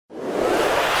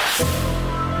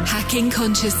Hacking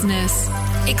Consciousness,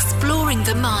 exploring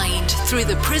the mind through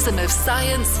the prism of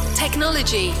science,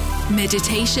 technology,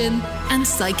 meditation, and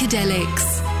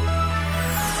psychedelics.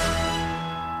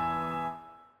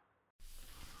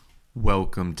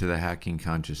 Welcome to the Hacking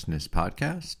Consciousness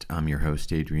podcast. I'm your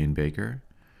host, Adrian Baker.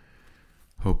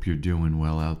 Hope you're doing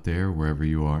well out there, wherever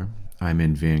you are. I'm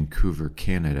in Vancouver,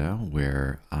 Canada,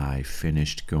 where I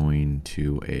finished going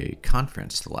to a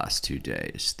conference the last 2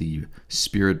 days, the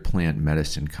Spirit Plant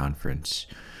Medicine Conference,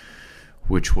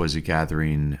 which was a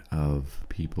gathering of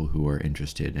people who are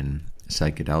interested in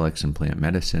psychedelics and plant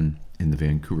medicine in the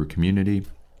Vancouver community.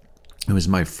 It was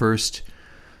my first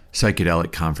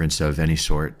psychedelic conference of any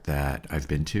sort that I've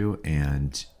been to,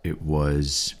 and it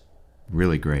was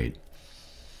really great.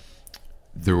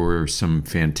 There were some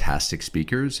fantastic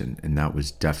speakers, and that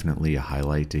was definitely a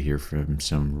highlight to hear from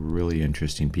some really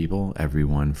interesting people.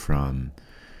 Everyone from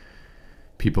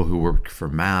people who worked for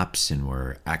MAPS and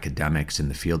were academics in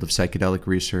the field of psychedelic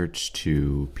research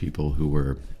to people who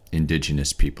were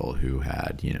indigenous people who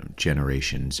had,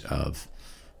 generations of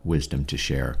wisdom to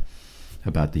share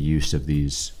about the use of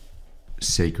these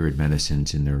sacred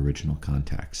medicines in their original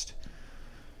context.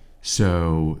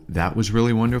 So that was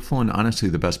really wonderful. And honestly,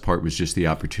 the best part was just the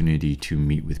opportunity to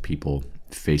meet with people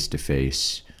face to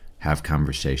face, have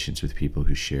conversations with people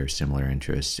who share similar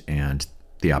interests, and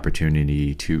the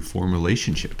opportunity to form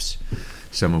relationships,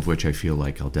 some of which I feel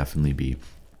like I'll definitely be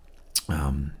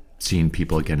seeing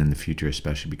people again in the future,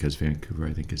 especially because Vancouver,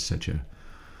 I think, is such a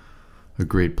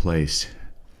great place.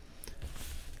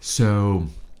 So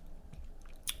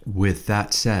with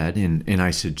that said, and I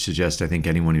should suggest, I think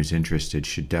anyone who's interested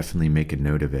should definitely make a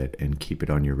note of it and keep it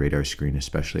on your radar screen,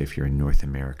 especially if you're in North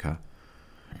America.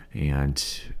 And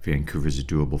Vancouver is a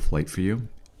doable flight for you.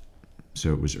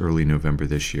 So it was early November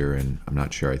this year, and I'm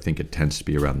not sure. I think it tends to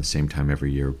be around the same time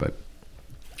every year, but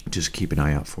just keep an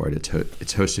eye out for it.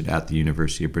 It's hosted at the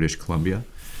University of British Columbia.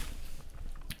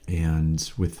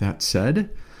 And with that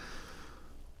said,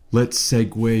 let's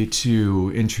segue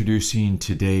to introducing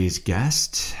today's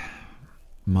guest.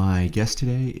 My guest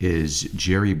today is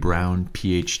Jerry Brown,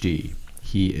 PhD.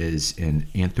 He is an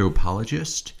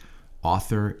anthropologist,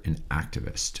 author, and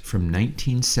activist. From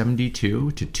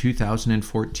 1972 to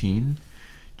 2014,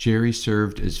 Jerry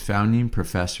served as founding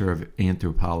professor of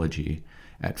anthropology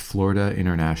at Florida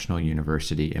International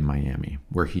University in Miami,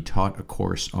 where he taught a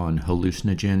course on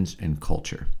hallucinogens and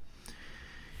culture.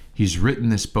 He's written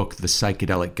this book, The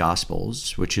Psychedelic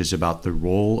Gospels, which is about the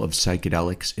role of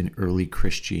psychedelics in early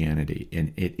Christianity.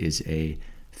 And it is a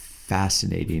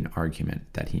fascinating argument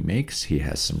that he makes. He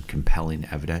has some compelling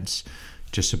evidence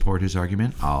to support his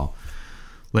argument. I'll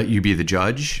let you be the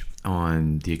judge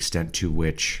on the extent to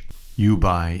which you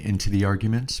buy into the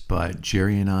arguments. But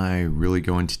Jerry and I really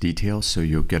go into detail, so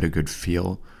you'll get a good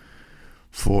feel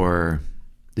for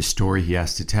the story he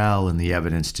has to tell and the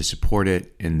evidence to support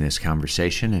it in this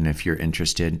conversation. And if you're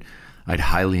interested, I'd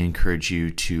highly encourage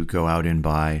you to go out and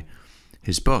buy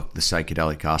his book, The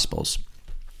Psychedelic Gospels,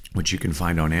 which you can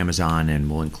find on Amazon,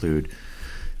 and we'll include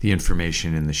the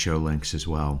information in the show links as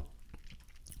well.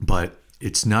 But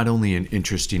it's not only an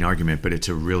interesting argument, but it's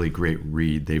a really great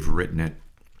read. They've written it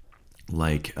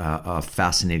like a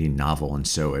fascinating novel, and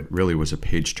so it really was a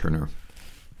page turner.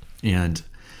 And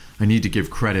I need to give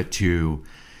credit to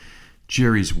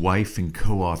Jerry's wife and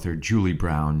co-author, Julie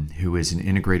Brown, who is an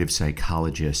integrative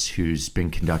psychologist who's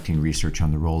been conducting research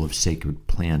on the role of sacred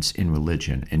plants in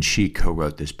religion. And she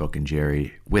co-wrote this book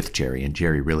with Jerry, and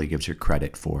Jerry really gives her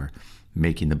credit for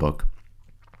making the book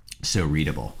so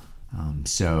readable.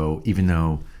 So even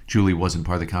though Julie wasn't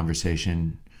part of the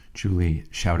conversation, Julie,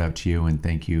 shout out to you and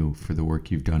thank you for the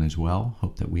work you've done as well.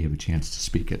 Hope that we have a chance to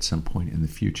speak at some point in the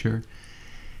future.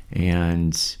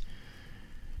 And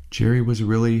Jerry was a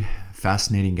really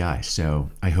fascinating guy, so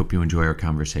I hope you enjoy our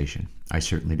conversation. I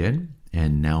certainly did.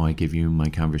 And now I give you my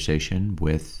conversation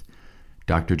with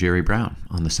Dr. Jerry Brown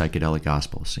on the Psychedelic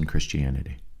Gospels in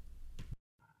Christianity.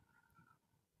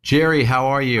 Jerry, how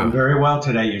are you? I'm very well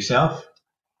today. Yourself?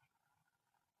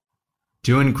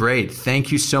 Doing great.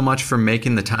 Thank you so much for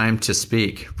making the time to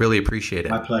speak. Really appreciate it.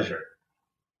 My pleasure.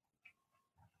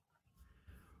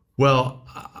 Well,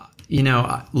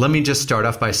 let me just start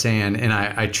off by saying, and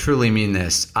I truly mean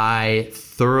this, I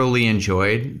thoroughly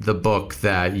enjoyed the book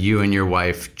that you and your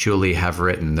wife, Julie, have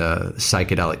written, The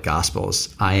Psychedelic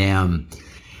Gospels. I am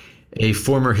a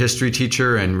former history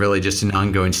teacher and really just an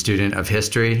ongoing student of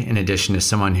history, in addition to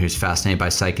someone who's fascinated by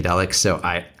psychedelics. So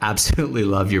I absolutely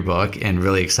love your book and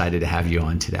really excited to have you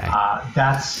on today.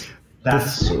 That's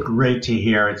great to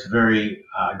hear. It's very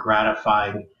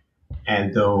gratifying.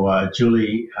 And though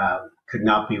Julie could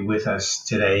not be with us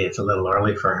today, it's a little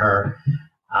early for her.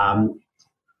 Um,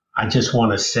 I just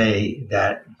want to say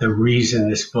that the reason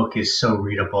this book is so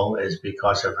readable is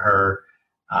because of her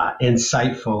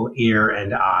insightful ear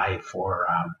and eye for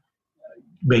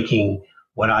making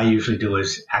what I usually do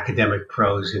is academic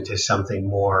prose into something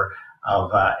more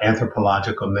of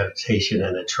anthropological meditation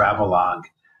and a travelogue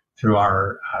through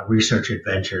our research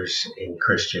adventures in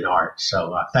Christian art.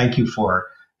 So thank you for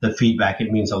the feedback.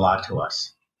 It means a lot to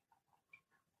us.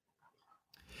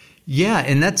 Yeah,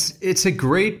 and it's a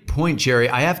great point, Jerry.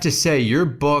 I have to say your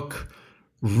book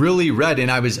really read,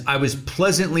 and I was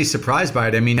pleasantly surprised by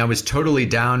it. I mean, I was totally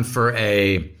down for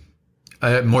a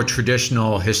more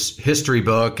traditional history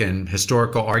book and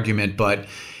historical argument, but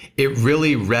it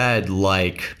really read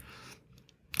like,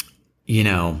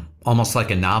 almost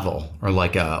like a novel or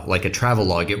like a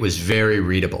travelogue. It was very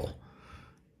readable.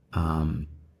 And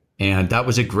that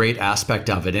was a great aspect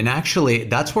of it. And actually,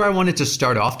 that's where I wanted to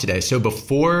start off today. So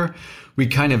before we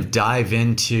kind of dive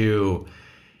into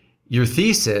your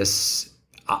thesis,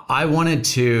 I wanted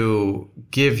to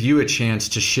give you a chance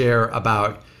to share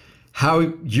about how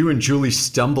you and Julie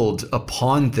stumbled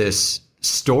upon this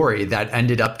story that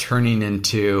ended up turning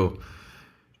into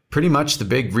pretty much the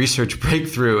big research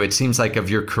breakthrough, it seems like,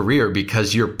 of your career,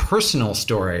 because your personal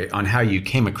story on how you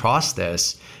came across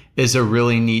this is a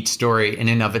really neat story in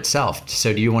and of itself.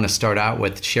 So do you want to start out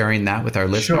with sharing that with our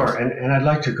listeners? Sure. And I'd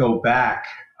like to go back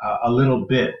a little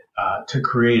bit to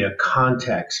create a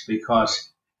context because,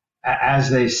 as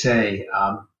they say,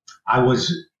 I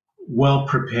was well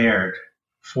prepared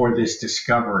for this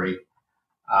discovery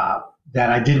that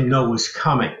I didn't know was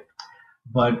coming.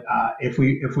 But if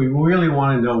we really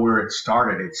want to know where it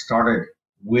started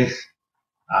with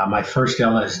my first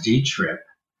LSD trip,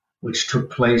 which took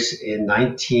place in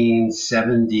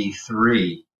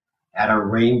 1973 at a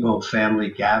Rainbow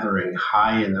Family Gathering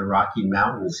high in the Rocky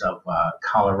Mountains of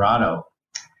Colorado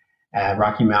at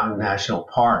Rocky Mountain National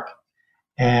Park.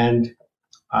 And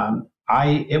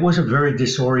it was a very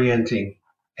disorienting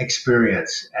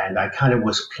experience, and I kind of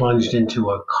was plunged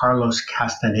into a Carlos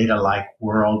Castaneda-like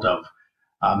world of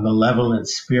malevolent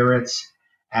spirits,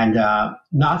 and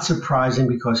not surprising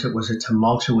because it was a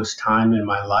tumultuous time in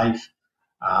my life.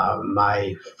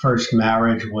 My first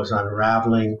marriage was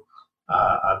unraveling.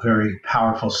 A very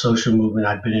powerful social movement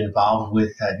I'd been involved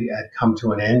with had come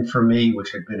to an end for me,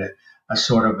 which had been a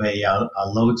sort of a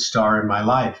lodestar in my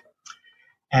life.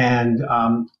 And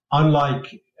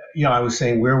unlike, I was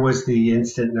saying, where was the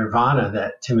instant nirvana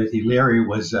that Timothy Leary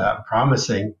was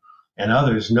promising and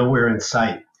others? Nowhere in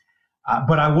sight.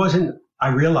 But I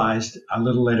realized a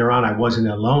little later on I wasn't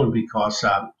alone because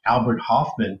Albert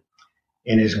Hoffman,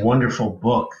 in his wonderful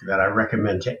book that I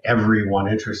recommend to everyone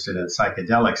interested in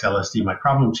psychedelics, LSD, My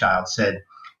Problem Child, said,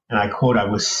 and I quote, "I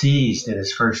was seized in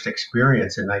his first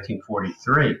experience in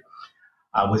 1943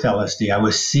 with LSD. I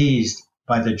was seized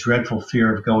by the dreadful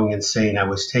fear of going insane. I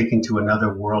was taken to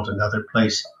another world, another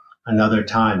place, another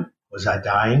time. Was I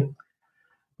dying?"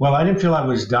 Well, I didn't feel I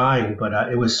was dying, but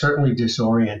it was certainly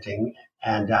disorienting.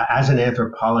 And as an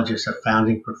anthropologist, a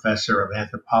founding professor of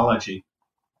anthropology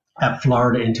at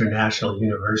Florida International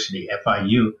University,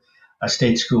 FIU, a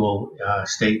state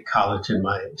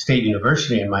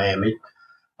university in Miami,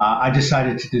 I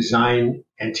decided to design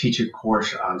and teach a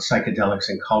course on psychedelics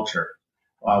and culture,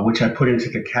 which I put into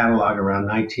the catalog around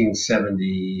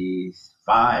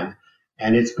 1975.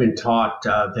 And it's been taught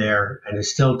there and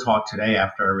is still taught today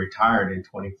after I retired in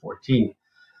 2014.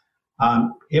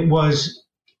 It was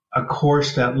a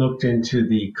course that looked into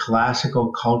the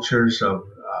classical cultures of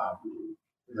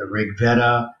the Rig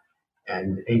Veda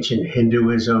and ancient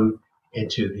Hinduism,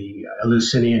 into the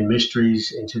Eleusinian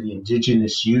mysteries, into the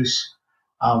indigenous use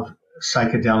of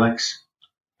psychedelics,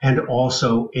 and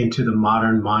also into the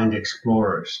modern mind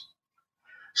explorers.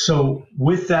 So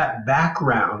with that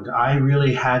background, I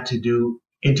really had to do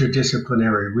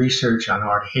interdisciplinary research on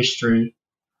art history,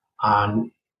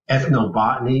 on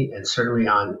ethnobotany, and certainly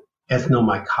on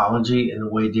ethnomycology and the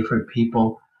way different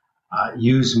people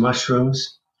use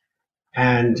mushrooms,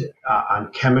 and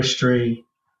on chemistry,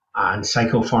 on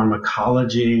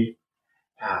psychopharmacology,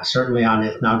 certainly on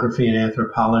ethnography and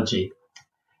anthropology.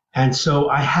 And so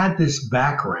I had this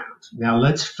background. Now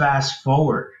let's fast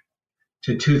forward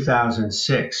to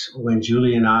 2006, when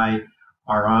Julie and I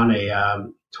are on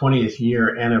a 20th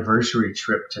year anniversary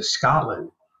trip to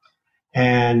Scotland,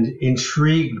 and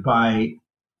intrigued by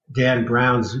Dan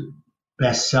Brown's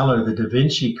bestseller, The Da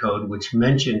Vinci Code, which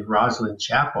mentioned Roslin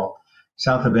Chapel,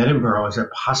 south of Edinburgh, as a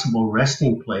possible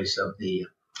resting place of the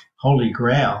Holy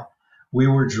Grail, we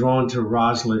were drawn to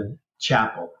Roslin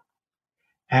Chapel.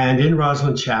 And in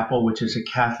Roslin Chapel, which is a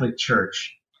Catholic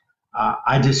church,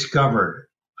 I discovered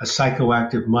a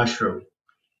psychoactive mushroom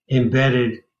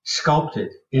embedded, sculpted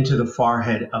into the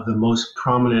forehead of the most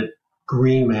prominent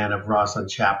green man of Roslyn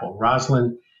Chapel.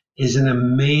 Roslyn is an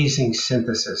amazing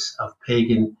synthesis of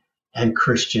pagan and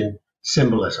Christian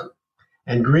symbolism.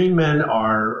 And green men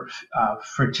are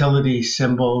fertility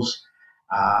symbols,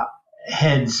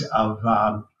 heads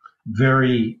of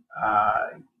very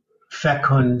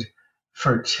fecund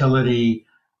fertility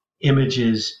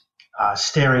images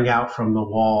staring out from the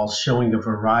walls, showing a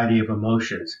variety of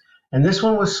emotions. And this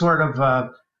one was sort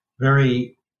of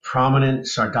very prominent,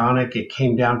 sardonic. It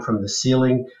came down from the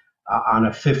ceiling on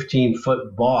a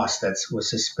 15-foot boss that was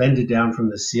suspended down from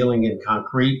the ceiling in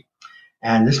concrete.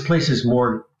 And this place is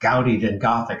more gaudy than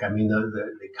Gothic. I mean,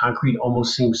 the concrete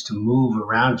almost seems to move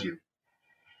around you.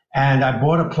 And I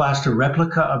bought a plaster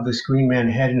replica of this green man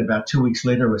head, and about 2 weeks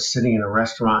later was sitting in a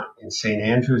restaurant in St.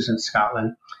 Andrews in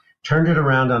Scotland, turned it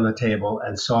around on the table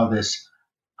and saw this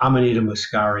Amanita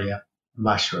muscaria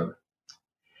mushroom.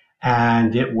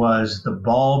 And it was the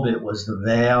bulb, it was the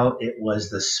veil, it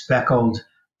was the speckled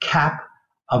cap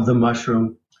of the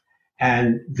mushroom.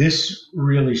 And this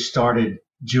really started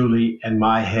Julie and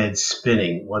my head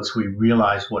spinning once we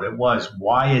realized what it was.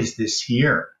 Why is this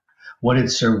here? What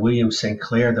did Sir William St.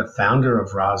 Clair, the founder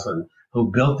of Roslyn,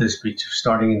 who built this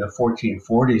starting in the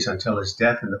 1440s until his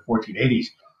death in the 1480s,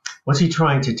 what's he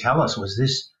trying to tell us? Was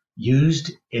this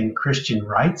used in Christian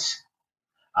rites?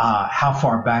 How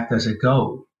far back does it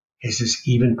go? Is this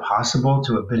even possible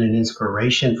to have been an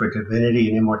inspiration for divinity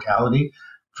and immortality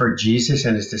for Jesus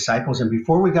and his disciples? And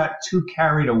before we got too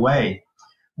carried away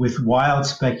with wild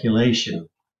speculation,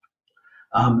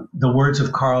 the words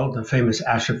of the famous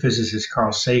astrophysicist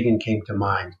Carl Sagan came to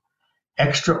mind.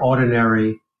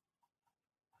 Extraordinary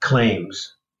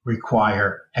claims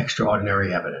require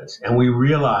extraordinary evidence. And we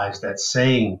realized that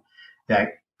saying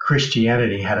that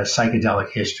Christianity had a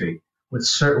psychedelic history would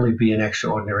certainly be an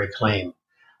extraordinary claim.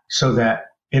 So that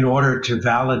in order to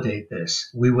validate this,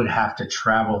 we would have to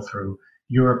travel through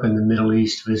Europe and the Middle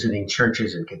East, visiting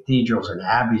churches and cathedrals and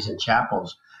abbeys and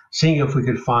chapels, seeing if we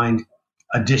could find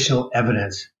additional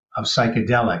evidence of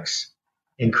psychedelics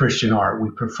in Christian art.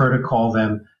 We prefer to call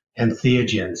them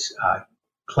entheogens,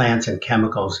 plants and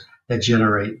chemicals that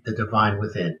generate the divine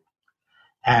within.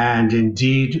 And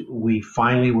indeed, we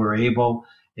finally were able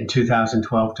in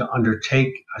 2012 to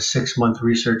undertake a 6-month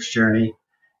research journey,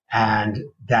 and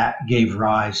that gave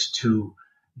rise to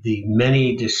the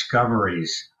many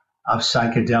discoveries of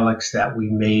psychedelics that we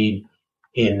made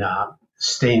in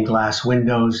stained glass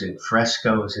windows, in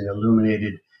frescoes, in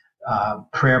illuminated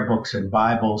prayer books and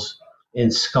Bibles, in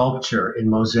sculpture, in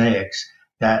mosaics,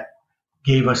 that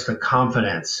gave us the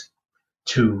confidence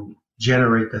to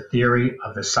generate the theory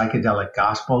of the psychedelic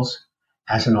gospels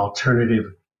as an alternative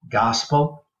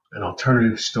gospel, an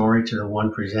alternative story to the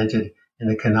one presented in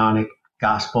the canonic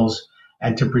gospels,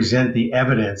 and to present the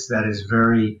evidence that is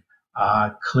very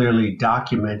clearly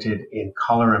documented in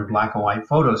color and black and white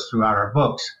photos throughout our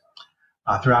books.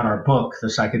 Throughout our book, The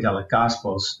Psychedelic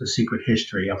Gospels, The Secret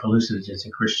History of Hallucinogens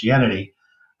in Christianity,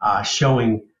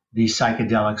 showing these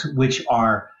psychedelics, which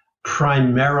are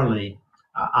primarily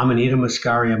Amanita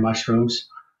muscaria mushrooms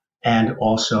and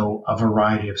also a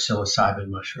variety of psilocybin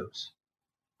mushrooms.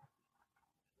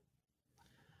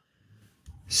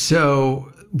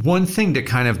 So one thing to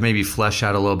kind of maybe flesh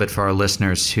out a little bit for our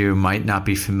listeners who might not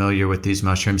be familiar with these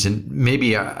mushrooms, and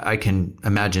maybe I can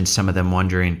imagine some of them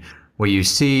wondering, well, you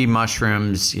see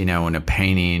mushrooms, in a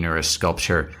painting or a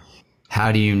sculpture,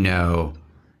 how do you know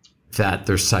that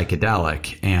they're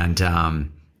psychedelic? And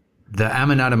the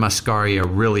Amanita muscaria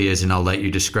really is, and I'll let you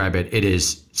describe it, it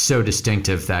is so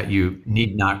distinctive that you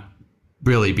need not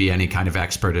really be any kind of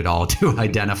expert at all to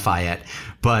identify it.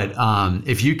 But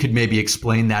if you could maybe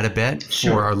explain that a bit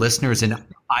for our listeners. And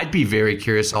I'd be very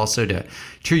curious also to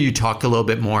hear you talk a little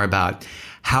bit more about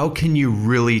how can you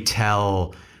really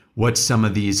tell what some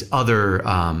of these other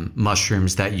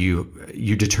mushrooms that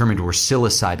you determined were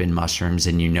psilocybin mushrooms,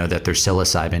 and that they're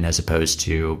psilocybin as opposed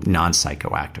to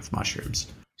non-psychoactive mushrooms.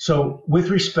 So with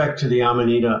respect to the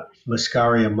Amanita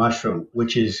muscaria mushroom,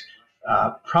 which is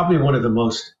probably one of the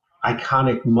most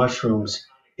iconic mushrooms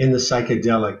in the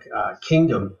psychedelic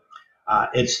kingdom,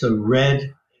 it's the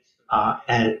red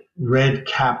and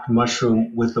red-capped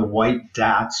mushroom with the white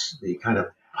dots, the kind of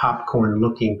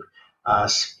popcorn-looking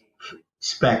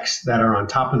specks that are on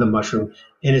top of the mushroom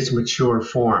in its mature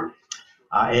form.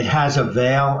 It has a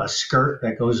veil, a skirt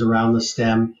that goes around the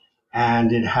stem,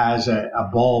 and it has a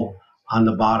bulb on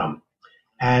the bottom.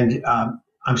 And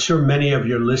I'm sure many of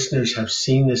your listeners have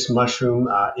seen this mushroom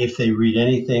if they read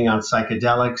anything on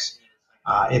psychedelics,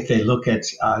 if they look at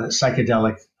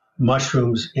psychedelic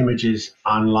mushrooms images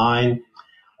online,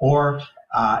 or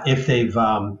If they've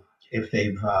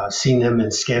seen them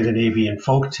in Scandinavian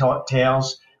folk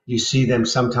tales, you see them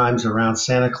sometimes around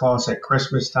Santa Claus at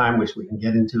Christmas time, which we can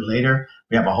get into later.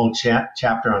 We have a whole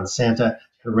chapter on Santa,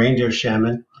 the reindeer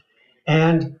shaman.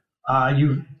 And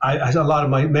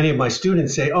many of my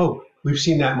students say, "Oh, we've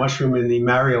seen that mushroom in the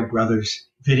Mario Brothers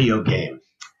video game."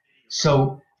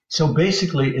 So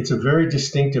basically, it's a very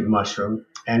distinctive mushroom,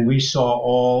 and we saw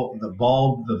all the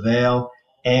bulb, the veil,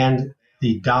 and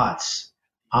the dots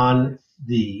on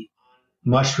the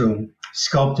mushroom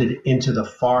sculpted into the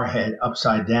forehead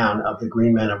upside down of the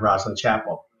Green Men of Roslyn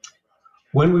Chapel.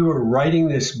 When we were writing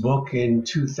this book in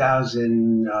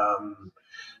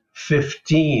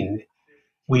 2015,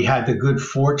 we had the good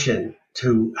fortune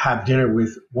to have dinner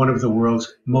with one of the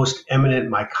world's most eminent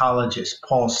mycologists,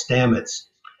 Paul Stamets,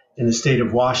 in the state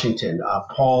of Washington.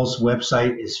 Paul's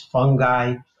website is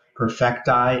Fungi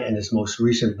Perfecti, and his most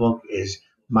recent book is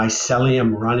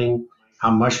Mycelium Running,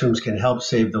 How Mushrooms Can Help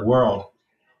Save the World.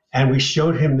 And we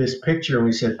showed him this picture, and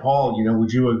we said, "Paul,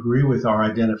 would you agree with our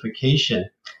identification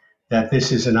that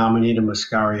this is an Amanita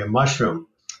muscaria mushroom?"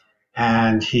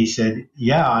 And he said,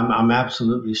 "Yeah, I'm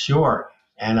absolutely sure."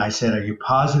 And I said, "Are you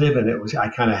positive?" And I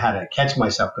kind of had to catch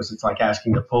myself because it's like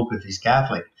asking the Pope if he's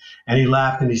Catholic. And he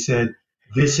laughed and he said,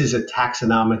 "This is a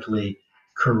taxonomically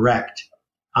correct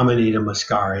Amanita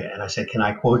muscaria." And I said, "Can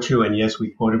I quote you?" And yes,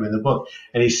 we quote him in the book.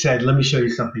 And he said, "Let me show you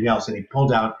something else." And he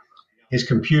pulled out his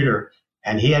computer,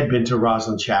 and he had been to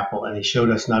Roslyn Chapel, and he showed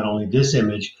us not only this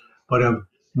image, but of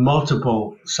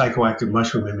multiple psychoactive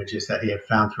mushroom images that he had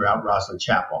found throughout Roslyn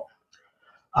Chapel.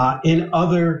 In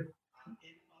other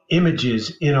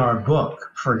images in our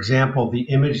book, for example, the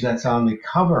image that's on the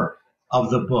cover of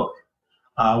the book,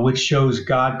 which shows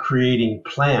God creating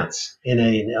plants in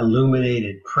an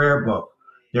illuminated prayer book,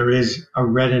 there is a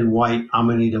red and white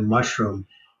Amanita mushroom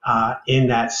in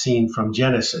that scene from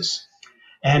Genesis.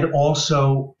 And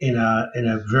also in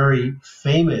a very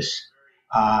famous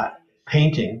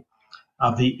painting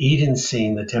of the Eden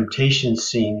scene, the temptation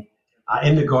scene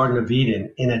in the Garden of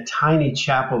Eden, in a tiny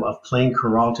chapel of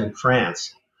Plain-Carralton,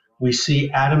 France, we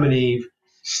see Adam and Eve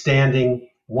standing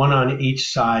one on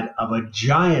each side of a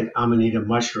giant Amanita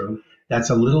mushroom that's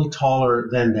a little taller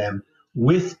than them,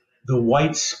 with the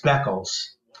white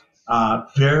speckles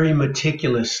very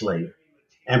meticulously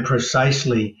and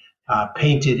precisely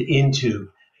painted into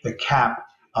the cap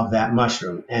of that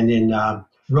mushroom. And in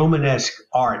Romanesque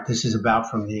art, this is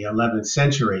about from the 11th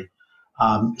century,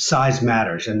 size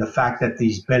matters. And the fact that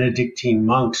these Benedictine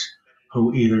monks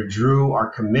who either drew or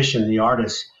commissioned the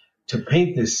artists to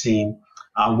paint this scene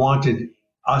wanted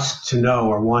us to know,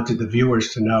 or wanted the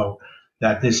viewers to know,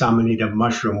 that this Amanita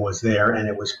mushroom was there and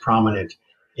it was prominent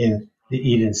in the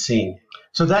Eden scene.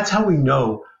 So that's how we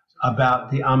know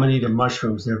about the Amanita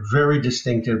mushrooms. They're very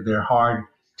distinctive. They're hard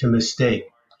to mistake.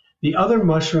 The other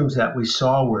mushrooms that we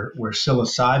saw were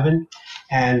psilocybin,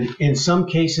 and in some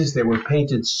cases they were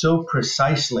painted so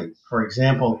precisely. For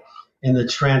example, in the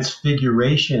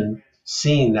Transfiguration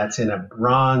scene that's in a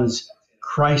bronze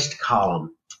Christ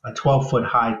column, a 12-foot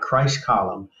high Christ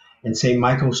column in St.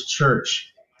 Michael's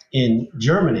Church in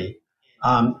Germany,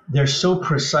 they're so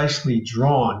precisely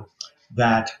drawn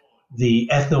that the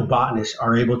ethnobotanists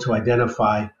are able to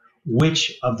identify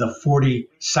which of the 40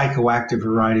 psychoactive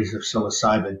varieties of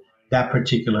psilocybin that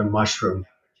particular mushroom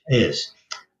is.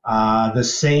 The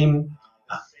same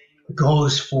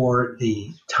goes for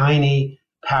the tiny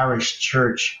parish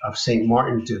church of St.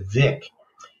 Martin de Vic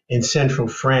in central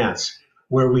France,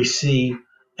 where we see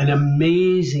an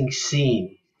amazing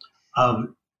scene of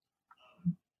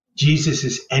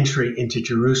Jesus' entry into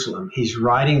Jerusalem. He's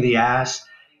riding the ass.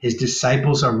 His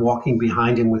disciples are walking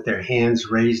behind him with their hands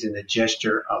raised in a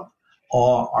gesture of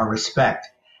awe or respect.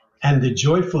 And the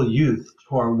joyful youth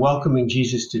who are welcoming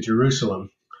Jesus to Jerusalem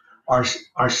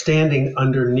are standing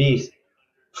underneath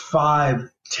 5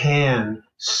 tan,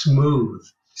 smooth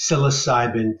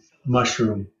psilocybin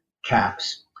mushroom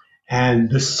caps. And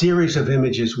the series of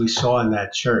images we saw in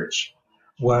that church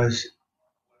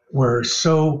were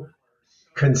so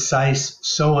concise,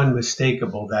 so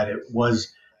unmistakable, that it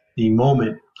was the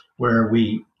moment where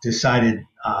we decided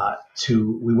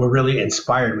we were really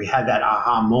inspired. We had that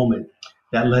aha moment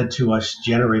that led to us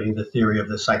generating the theory of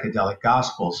the psychedelic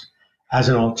gospels as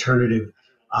an alternative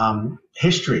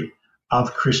history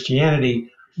of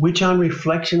Christianity, which on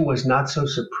reflection was not so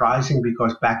surprising,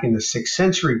 because back in the 6th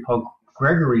century, Pope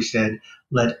Gregory said,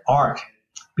 "Let art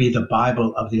be the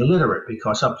Bible of the illiterate,"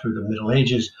 because up through the Middle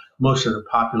Ages, most of the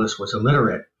populace was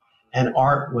illiterate, and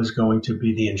art was going to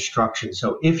be the instruction.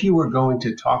 So if you were going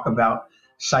to talk about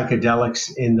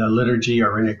psychedelics in the liturgy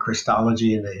or in a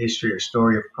Christology, in the history or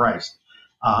story of Christ,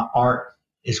 art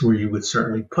is where you would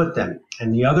certainly put them.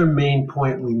 And the other main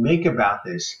point we make about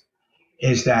this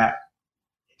is that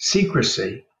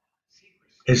secrecy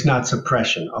is not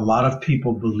suppression. A lot of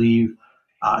people believe,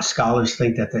 scholars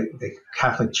think that the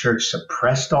Catholic Church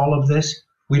suppressed all of this.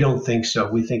 We don't think so.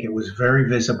 We think it was very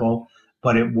visible,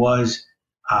 but it was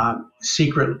a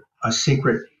secret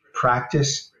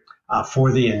practice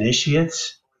for the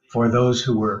initiates, for those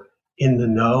who were in the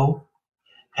know,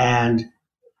 and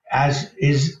as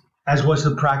was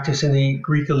the practice in the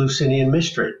Greek Eleusinian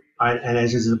mystery, and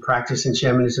as is the practice in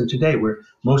shamanism today, where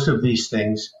most of these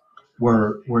things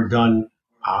were done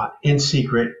in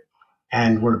secret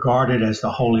and were guarded as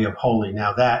the Holy of Holy.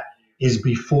 Now that is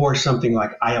before something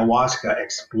like ayahuasca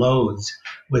explodes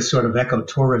with sort of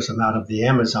ecotourism out of the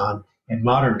Amazon in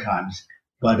modern times.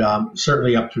 But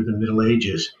certainly up through the Middle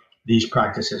Ages, these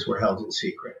practices were held in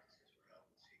secret.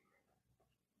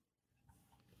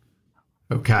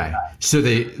 Okay. So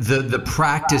the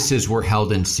practices were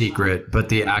held in secret, but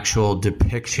the actual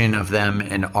depiction of them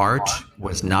in art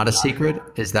was not a secret?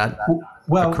 Is that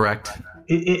correct?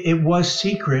 It was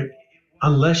secret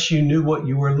unless you knew what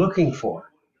you were looking for.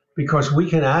 Because we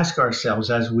can ask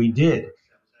ourselves, as we did,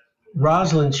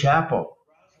 Roslyn Chapel,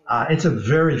 it's a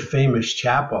very famous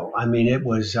chapel. I mean, it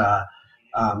was,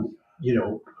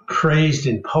 praised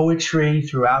in poetry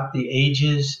throughout the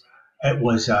ages. It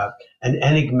was an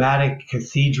enigmatic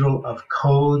cathedral of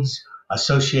codes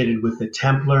associated with the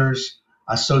Templars,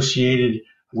 associated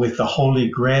with the Holy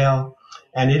Grail.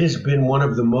 And it has been one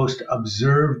of the most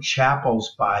observed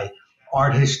chapels by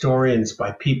art historians,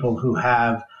 by people who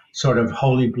have sort of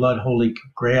Holy Blood, Holy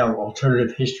Grail,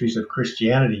 alternative histories of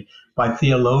Christianity, by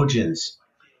theologians,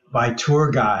 by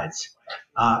tour guides,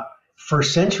 for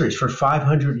centuries, for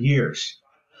 500 years.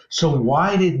 So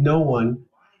why did no one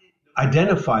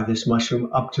identify this mushroom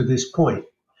up to this point?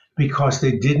 Because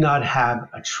they did not have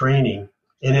a training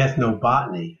in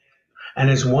ethnobotany. And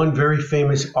as one very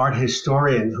famous art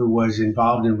historian who was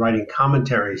involved in writing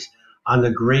commentaries on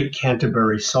the Great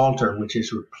Canterbury Psalter, which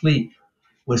is replete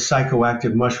with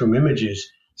psychoactive mushroom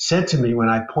images, said to me when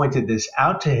I pointed this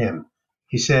out to him,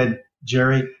 he said,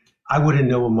 "Jerry, I wouldn't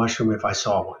know a mushroom if I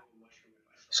saw one."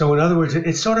 So in other words,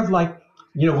 it's sort of like,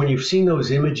 when you've seen those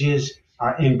images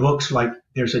in books, like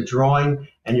there's a drawing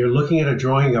and you're looking at a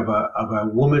drawing of a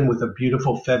woman with a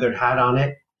beautiful feathered hat on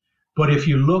it. But if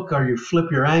you look or you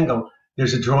flip your angle,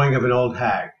 there's a drawing of an old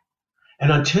hag.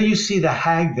 And until you see the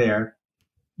hag there,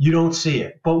 you don't see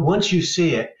it. But once you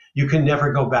see it, you can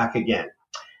never go back again.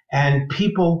 And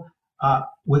people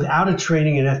without a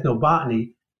training in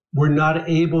ethnobotany were not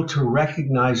able to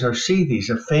recognize or see these.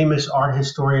 A famous art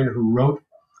historian who wrote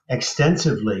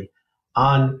extensively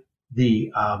on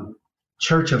the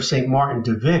Church of St. Martin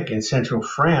de Vic in central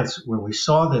France, where we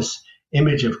saw this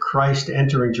image of Christ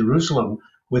entering Jerusalem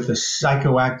with the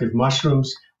psychoactive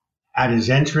mushrooms at his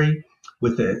entry,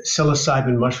 with the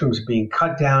psilocybin mushrooms being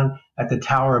cut down at the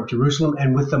Tower of Jerusalem,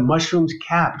 and with the mushrooms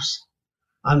caps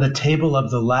on the table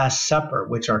of the Last Supper,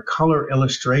 which are color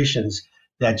illustrations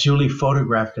that Julie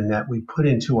photographed and that we put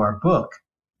into our book.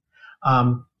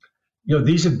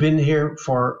 These have been here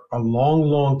for a long,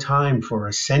 long time, for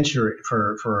a century,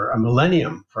 for a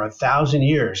millennium, for 1,000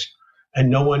 years, and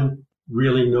no one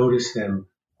really noticed them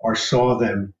or saw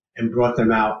them and brought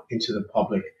them out into the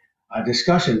public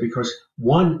discussion because,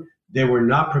 one, they were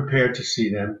not prepared to see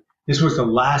them. This was the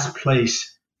last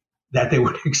place that they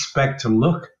would expect to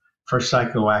look for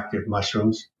psychoactive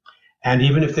mushrooms. And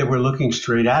even if they were looking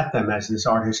straight at them, as this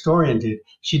art historian did,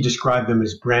 she described them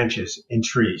as branches in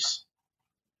trees.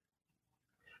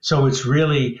 So it's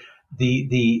really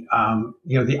the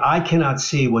eye cannot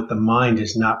see what the mind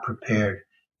is not prepared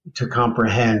to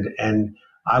comprehend. And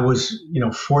I was,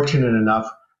 fortunate enough,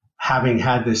 having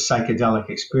had this psychedelic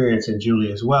experience, and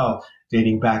Julie as well,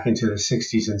 dating back into the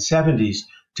 60s and 70s,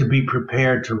 to be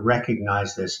prepared to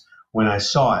recognize this when I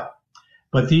saw it.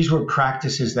 But these were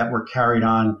practices that were carried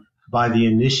on by the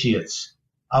initiates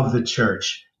of the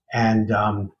church, and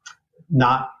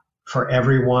not for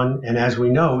everyone. And as we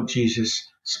know, Jesus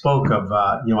spoke of,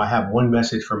 I have one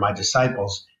message for my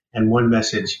disciples and one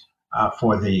message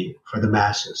for the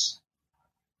masses.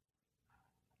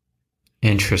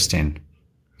 Interesting.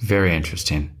 Very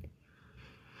interesting.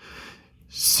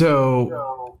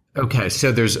 So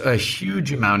there's a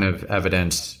huge amount of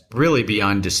evidence, really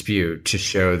beyond dispute, to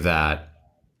show that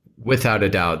without a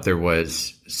doubt there were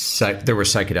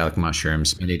psychedelic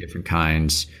mushrooms, many different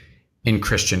kinds, in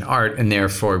Christian art, and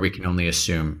therefore we can only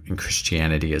assume in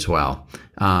Christianity as well.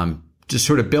 To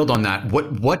sort of build on that,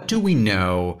 what do we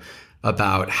know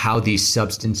about how these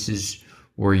substances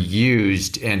were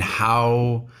used, and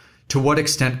how To what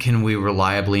extent can we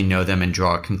reliably know them and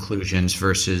draw conclusions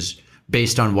versus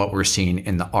based on what we're seeing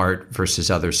in the art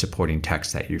versus other supporting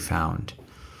texts that you found?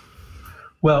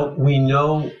 Well, we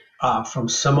know from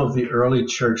some of the early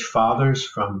church fathers,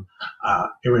 from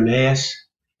Irenaeus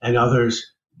and others,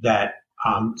 that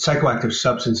psychoactive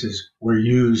substances were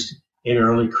used in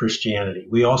early Christianity.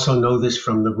 We also know this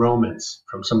from the Romans,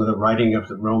 from some of the writing of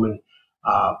the Roman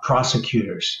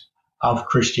prosecutors of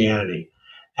Christianity.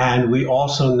 And we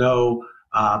also know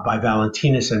by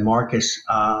Valentinus and Marcus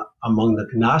among the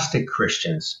Gnostic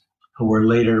Christians, who were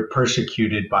later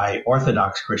persecuted by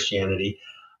Orthodox Christianity,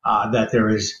 that there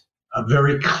is a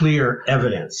very clear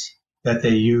evidence that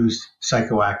they used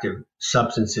psychoactive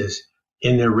substances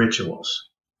in their rituals.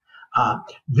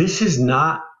 This is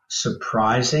not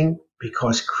surprising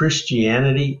because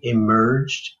Christianity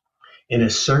emerged in a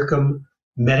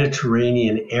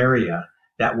circum-Mediterranean area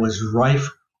that was rife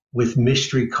with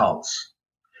mystery cults,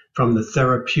 from the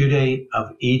Therapeutae of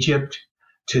Egypt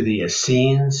to the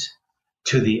Essenes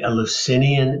to the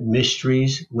Eleusinian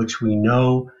mysteries, which we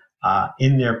know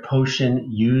in their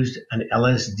potion used an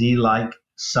LSD-like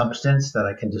substance that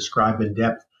I can describe in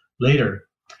depth later,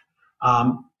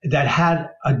 that had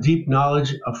a deep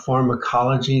knowledge of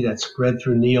pharmacology that spread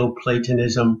through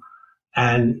Neoplatonism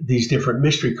and these different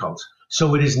mystery cults.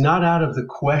 So it is not out of the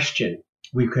question.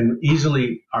 We can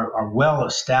easily are well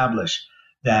established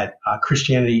that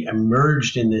Christianity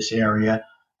emerged in this area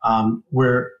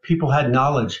where people had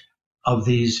knowledge of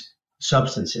these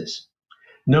substances.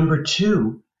 Number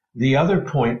two, the other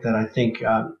point that I think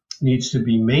needs to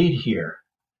be made here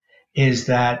is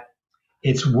that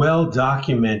it's well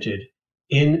documented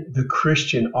in the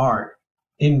Christian art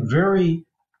in very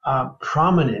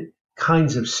prominent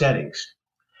kinds of settings.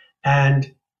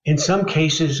 And in some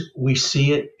cases, we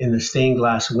see it in the stained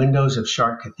glass windows of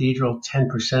Chartres Cathedral.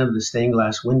 10% of the stained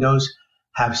glass windows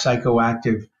have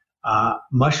psychoactive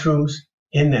mushrooms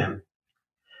in them.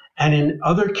 And in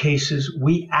other cases,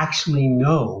 we actually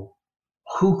know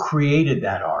who created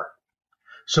that art.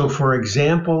 So, for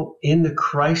example, in the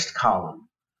Christ column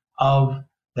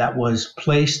that was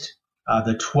placed,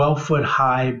 the 12-foot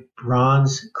high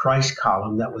bronze Christ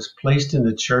column that was placed in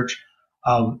the church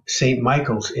of St.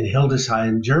 Michael's in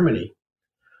Hildesheim, Germany.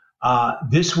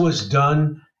 This was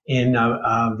done in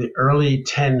the early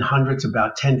 1000s,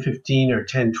 about 1015 or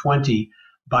 1020,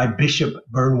 by Bishop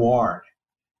Bernouard.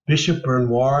 Bishop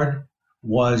Bernouard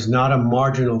was not a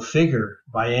marginal figure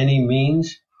by any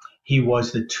means. He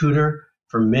was the tutor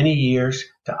for many years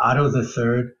to Otto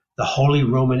III, the Holy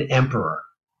Roman Emperor.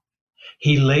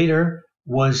 He later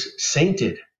was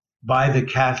sainted by the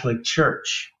Catholic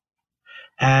Church,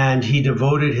 and he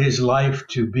devoted his life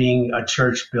to being a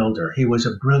church builder. He was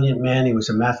a brilliant man. He was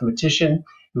a mathematician.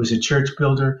 He was a church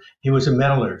builder. He was a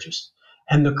metallurgist.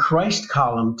 And the Christ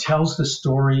column tells the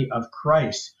story of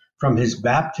Christ from his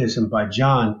baptism by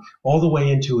John all the way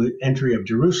into the entry of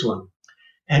Jerusalem.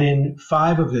 And in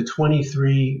 5 of the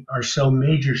 23 or so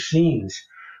major scenes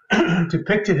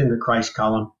depicted in the Christ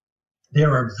column,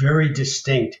 there are very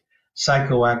distinct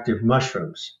psychoactive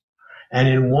mushrooms. And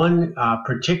in one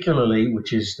particularly,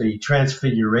 which is the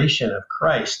Transfiguration of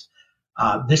Christ,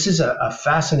 this is a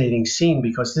fascinating scene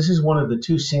because this is one of the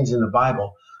 2 scenes in the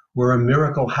Bible where a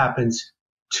miracle happens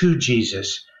to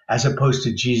Jesus as opposed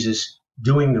to Jesus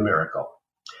doing the miracle.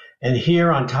 And here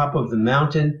on top of the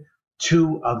mountain,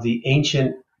 2 of the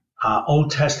ancient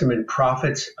Old Testament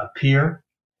prophets appear.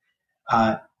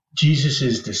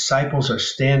 Jesus' disciples are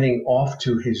standing off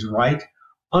to his right,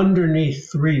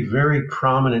 underneath 3 very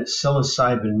prominent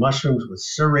psilocybin mushrooms with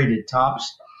serrated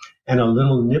tops and a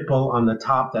little nipple on the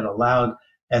top that allowed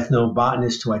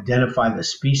ethnobotanists to identify the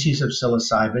species of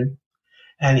psilocybin.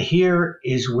 And here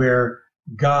is where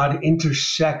God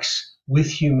intersects with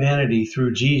humanity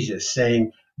through Jesus,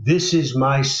 saying, "This is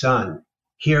my son,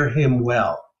 hear him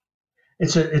well."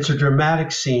 It's a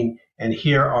dramatic scene, and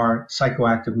here are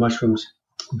psychoactive mushrooms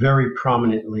very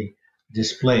prominently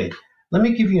displayed. Let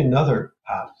me give you another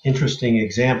interesting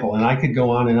example, and I could go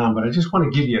on and on, but I just want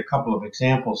to give you a couple of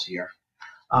examples here.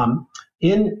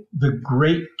 In the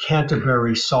Great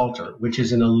Canterbury Psalter, which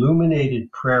is an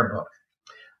illuminated prayer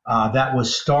book that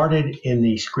was started in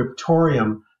the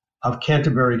scriptorium of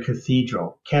Canterbury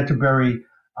Cathedral, Canterbury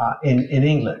in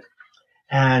England.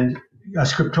 And a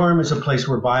scriptorium is a place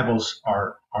where Bibles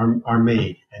are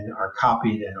made and are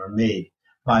copied and are made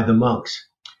by the monks.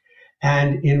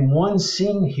 And in one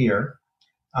scene here,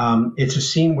 it's a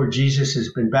scene where Jesus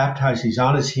has been baptized. He's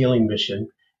on his healing mission.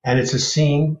 And it's a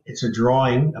scene, it's a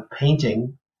drawing, a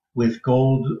painting with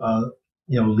gold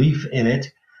leaf in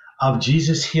it of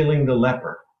Jesus healing the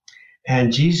leper.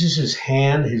 And Jesus's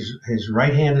hand, his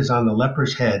right hand is on the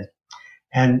leper's head,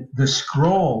 And the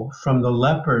scroll from the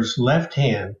leper's left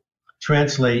hand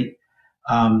translate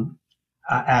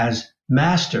as,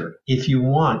 Master, if you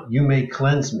want, you may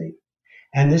cleanse me.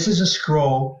 And this is a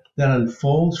scroll that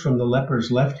unfolds from the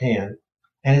leper's left hand,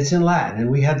 and it's in Latin. And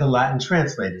we had the Latin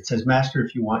translated. It says, Master,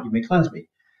 if you want, you may cleanse me.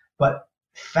 But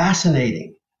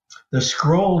fascinating. The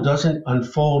scroll doesn't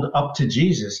unfold up to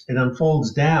Jesus. It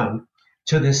unfolds down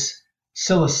to this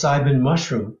psilocybin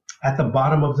mushroom at the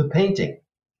bottom of the painting.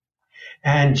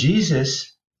 And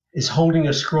Jesus is holding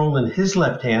a scroll in his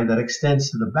left hand that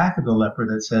extends to the back of the leper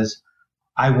that says,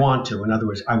 I want to. In other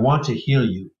words, I want to heal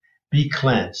you. Be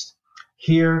cleansed.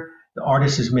 Here, the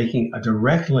artist is making a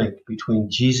direct link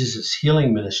between Jesus'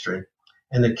 healing ministry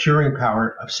and the curing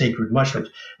power of sacred mushrooms.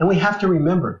 And we have to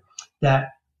remember that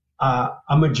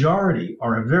a majority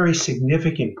or a very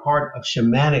significant part of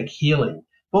shamanic healing,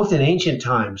 both in ancient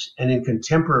times and in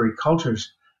contemporary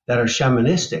cultures that are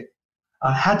shamanistic,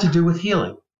 had to do with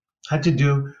healing, had to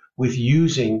do with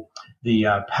using the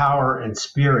power and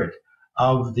spirit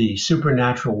of the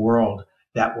supernatural world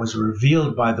that was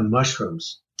revealed by the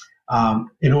mushrooms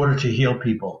in order to heal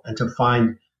people and to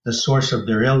find the source of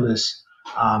their illness,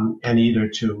 and either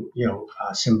to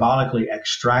symbolically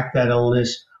extract that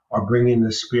illness or bring in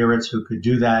the spirits who could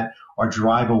do that, or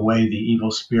drive away the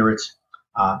evil spirits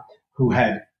who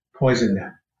had poisoned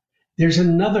them. There's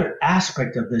another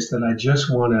aspect of this that I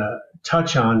just want to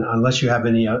touch on, unless you have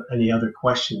any other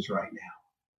questions right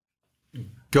now.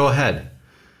 Go ahead.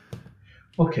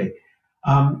 Okay.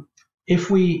 If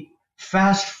we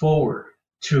fast forward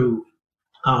to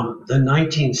the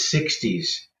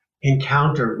 1960s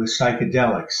encounter with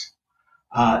psychedelics,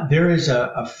 there is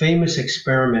a famous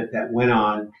experiment that went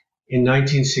on in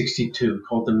 1962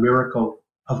 called the Miracle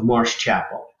of Marsh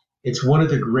Chapel. It's one of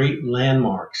the great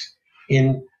landmarks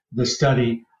in the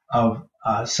study of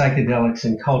psychedelics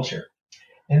and culture.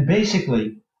 And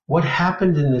basically, what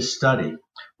happened in this study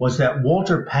was that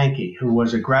Walter Pankey, who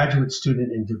was a graduate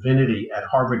student in divinity at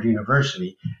Harvard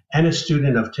University and a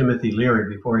student of Timothy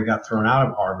Leary before he got thrown out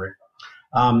of Harvard,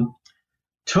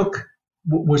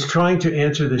 was trying to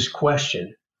answer this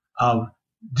question of,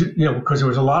 because there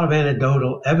was a lot of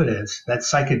anecdotal evidence that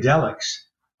psychedelics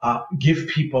give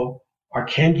people or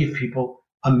can give people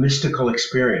a mystical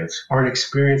experience or an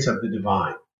experience of the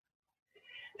divine.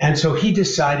 And so he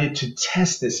decided to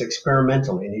test this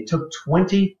experimentally, and he took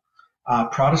 20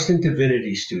 Protestant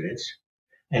divinity students,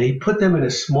 and he put them in a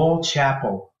small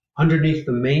chapel underneath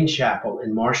the main chapel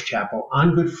in Marsh Chapel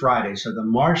on Good Friday. So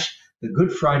the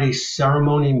Good Friday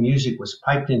ceremony music was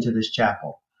piped into this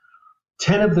chapel.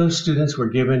 10 of those students were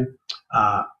given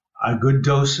a good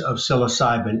dose of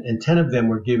psilocybin, and 10 of them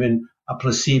were given a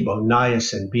placebo,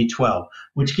 niacin, B12,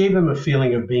 which gave them a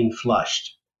feeling of being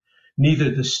flushed.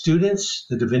 Neither the students,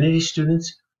 the divinity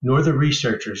students, nor the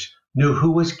researchers knew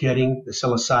who was getting the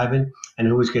psilocybin and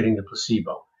who was getting the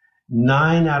placebo.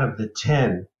 9 out of the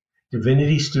 10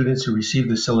 divinity students who received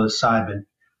the psilocybin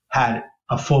had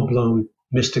a full-blown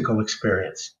mystical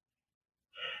experience.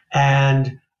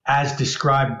 And as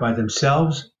described by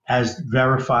themselves, as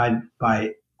verified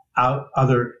by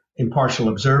other impartial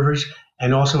observers,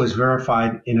 and also as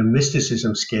verified in a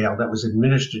mysticism scale that was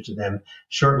administered to them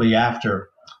shortly after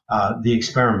the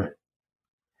experiment.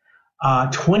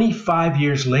 25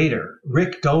 years later,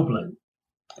 Rick Doblin,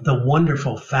 the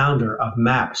wonderful founder of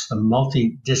MAPS, the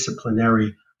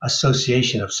Multidisciplinary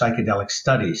Association of Psychedelic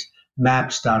Studies,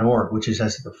 MAPS.org, which is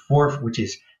at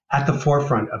the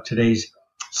forefront of today's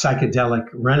psychedelic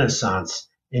renaissance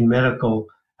in medical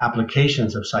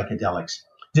applications of psychedelics,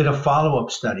 did a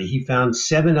follow-up study. He found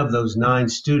 7 of those 9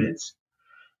 students,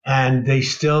 and they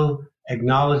still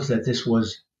acknowledge that this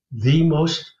was the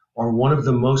most or one of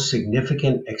the most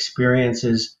significant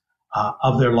experiences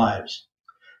of their lives.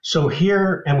 So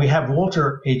here, and we have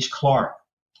Walter H. Clark,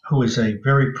 who is a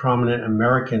very prominent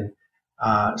American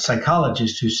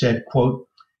psychologist, who said, quote,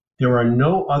 "There are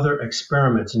no other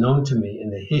experiments known to me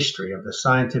in the history of the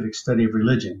scientific study of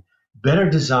religion better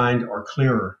designed or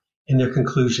clearer in their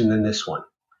conclusion than this one."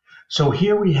 So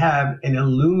here we have an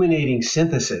illuminating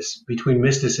synthesis between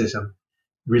mysticism,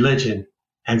 religion,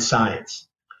 and science.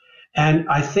 And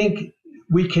I think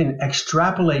we can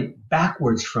extrapolate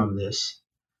backwards from this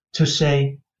to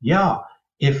say, yeah,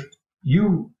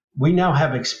 we now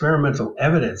have experimental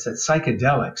evidence that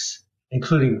psychedelics,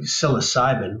 including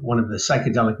psilocybin, one of the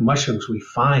psychedelic mushrooms we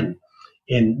find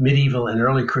in medieval and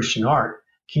early Christian art,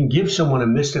 can give someone a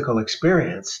mystical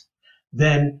experience,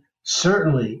 then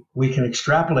certainly we can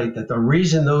extrapolate that the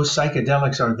reason those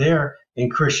psychedelics are there in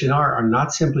Christian art are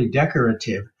not simply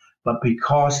decorative, but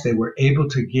because they were able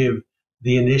to give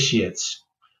the initiates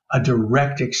a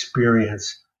direct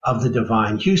experience of the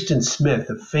divine. Houston Smith,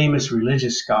 a famous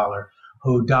religious scholar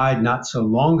who died not so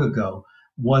long ago,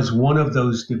 was one of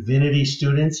those divinity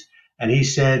students. And he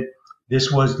said,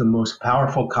 this was the most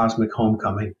powerful cosmic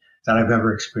homecoming that I've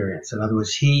ever experienced. In other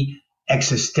words, he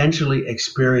existentially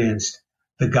experienced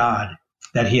the God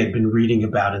that he had been reading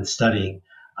about and studying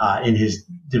in his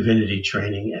divinity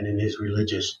training and in his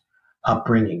religious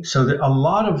upbringing. So that a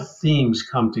lot of themes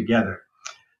come together.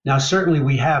 Now, certainly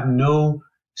we have no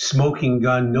smoking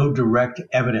gun, no direct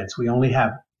evidence. We only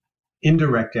have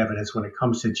indirect evidence when it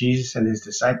comes to Jesus and his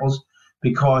disciples,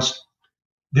 because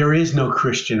there is no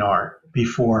Christian art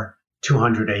before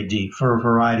 200 AD for a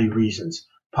variety of reasons.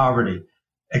 Poverty,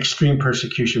 extreme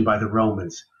persecution by the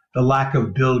Romans, the lack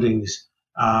of buildings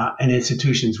and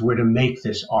institutions where to make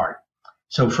this art.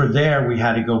 So for there, we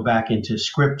had to go back into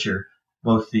scripture,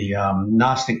 both the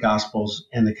Gnostic Gospels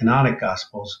and the canonic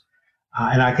Gospels.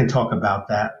 And I can talk about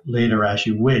that later as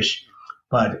you wish.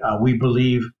 But we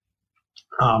believe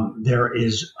there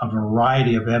is a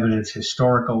variety of evidence,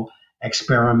 historical,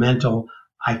 experimental,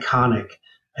 iconic,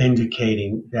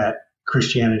 indicating that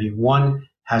Christianity, one,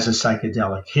 has a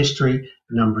psychedelic history.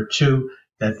 Number two,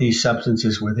 that these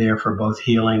substances were there for both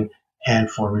healing and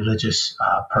for religious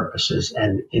purposes.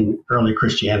 And in early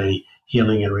Christianity,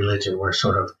 healing and religion were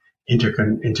sort of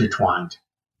intertwined.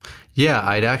 Yeah,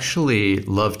 I'd actually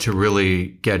love to really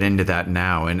get into that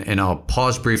now. And I'll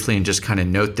pause briefly and just kind of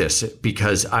note this,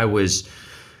 because I was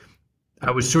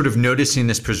sort of noticing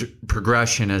this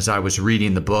progression as I was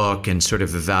reading the book and sort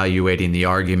of evaluating the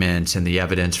arguments and the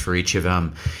evidence for each of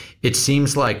them. It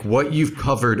seems like what you've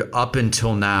covered up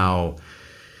until now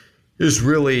is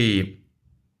really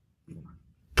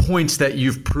points that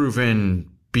you've proven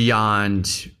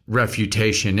beyond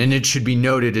refutation. And it should be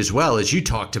noted as well, as you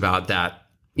talked about, that,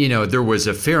 you know, there was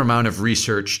a fair amount of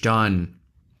research done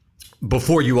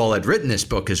before you all had written this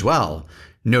book as well,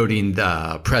 noting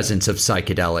the presence of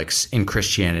psychedelics in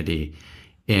Christianity,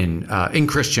 in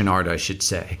Christian art, I should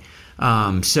say.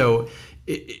 So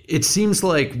it seems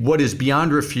like what is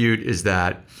beyond refute is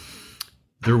that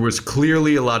there was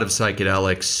clearly a lot of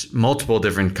psychedelics, multiple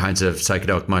different kinds of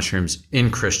psychedelic mushrooms in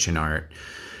Christian art.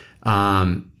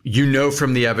 You know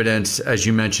from the evidence, as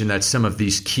you mentioned, that some of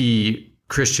these key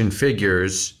Christian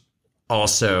figures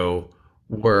also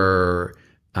were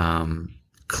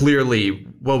clearly,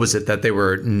 what was it, that they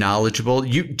were knowledgeable?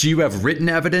 Do you have written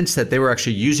evidence that they were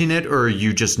actually using it, or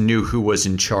you just knew who was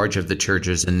in charge of the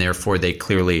churches and therefore they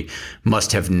clearly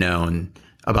must have known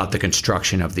about the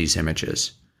construction of these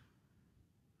images?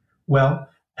 Well,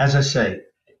 as I say,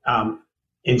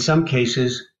 in some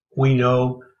cases, we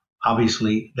know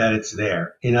obviously that it's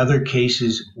there. In other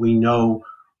cases, we know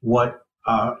what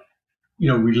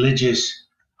religious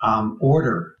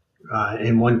order.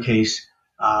 In one case,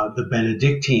 the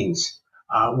Benedictines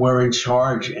were in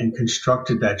charge and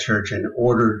constructed that church and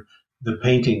ordered the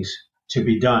paintings to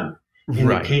be done. In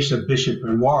the case of Bishop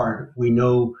Bernard, we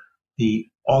know the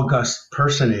august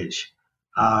personage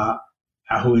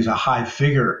who is a high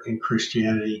figure in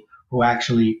Christianity, who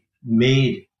actually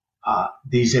made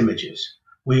these images.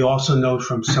 We also know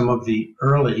from some of the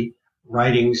early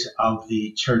writings of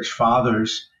the church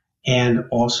fathers and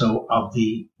also of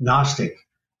the Gnostic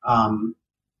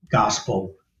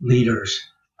gospel leaders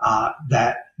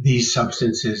that these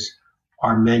substances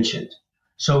are mentioned.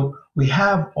 So we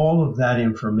have all of that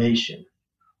information.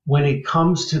 When it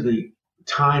comes to the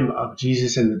time of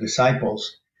Jesus and the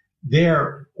disciples,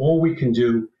 there, all we can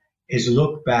do is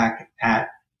look back at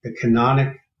the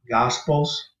canonic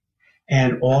gospels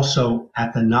and also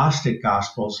at the Gnostic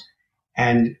gospels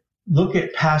and look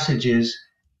at passages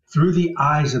through the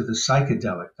eyes of the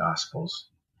psychedelic gospels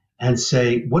and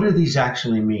say, what do these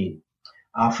actually mean?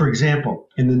 For example,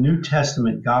 in the New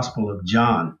Testament Gospel of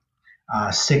John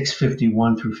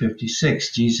 6:51 through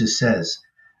 56, Jesus says,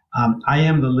 I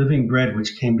am the living bread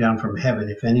which came down from heaven.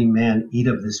 If any man eat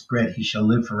of this bread, he shall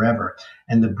live forever.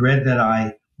 And the bread that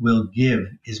I will give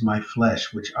is my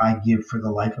flesh, which I give for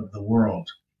the life of the world.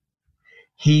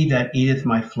 He that eateth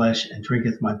my flesh and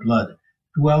drinketh my blood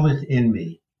dwelleth in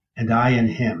me, and I in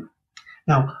him.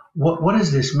 Now, what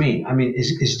does this mean? I mean,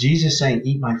 is Jesus saying,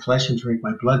 eat my flesh and drink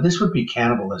my blood? This would be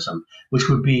cannibalism, which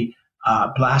would be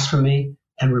blasphemy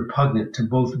and repugnant to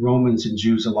both Romans and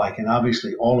Jews alike. And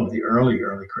obviously, all of the early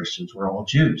Christians were all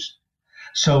Jews.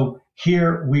 So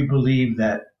here we believe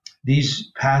that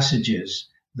these passages,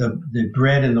 the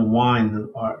bread and the wine,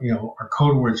 are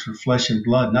code words for flesh and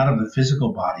blood, not of the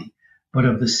physical body, but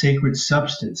of the sacred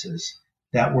substances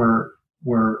that were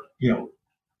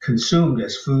consumed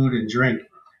as food and drink,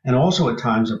 and also at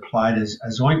times applied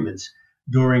as ointments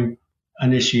during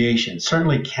initiation.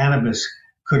 Certainly cannabis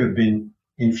could have been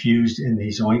infused in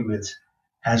these ointments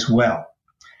as well.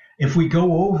 If we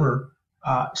go over,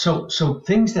 so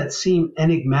things that seem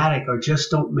enigmatic or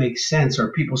just don't make sense,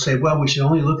 or people say, well, we should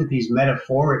only look at these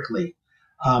metaphorically,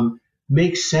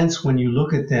 makes sense when you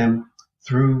look at them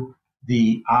through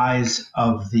the eyes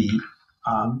of the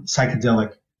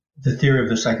the theory of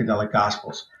the psychedelic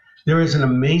gospels. There is an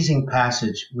amazing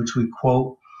passage which we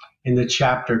quote in the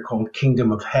chapter called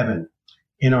Kingdom of Heaven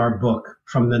in our book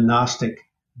from the Gnostic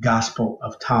Gospel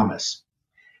of Thomas.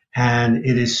 And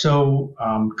it is so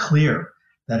clear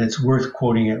that it's worth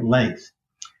quoting at length.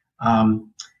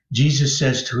 Jesus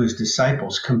says to his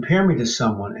disciples, compare me to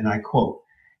someone, and I quote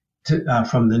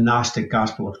from the Gnostic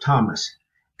Gospel of Thomas,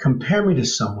 compare me to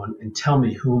someone and tell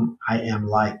me whom I am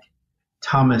like.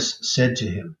 Thomas said to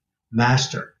him,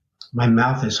 Master, my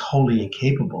mouth is wholly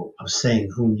incapable of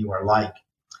saying whom you are like.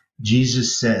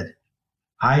 Jesus said,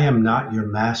 I am not your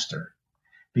master.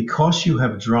 Because you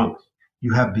have drunk,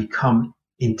 you have become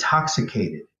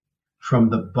intoxicated from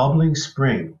the bubbling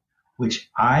spring which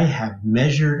I have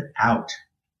measured out.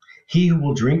 He who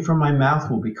will drink from my mouth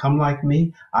will become like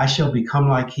me. I shall become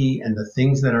like he, and the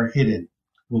things that are hidden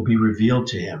will be revealed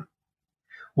to him.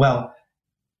 Well,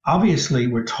 obviously,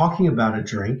 we're talking about a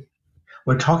drink.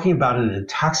 We're talking about an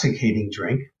intoxicating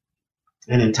drink.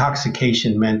 And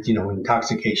intoxication meant,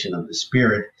 intoxication of the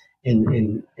spirit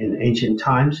in ancient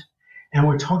times. And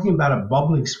we're talking about a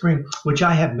bubbling spring, which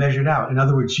I have measured out. In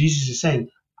other words, Jesus is saying,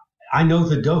 I know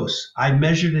the dose. I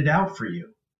measured it out for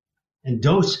you. And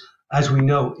dose, as we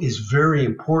know, is very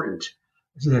important.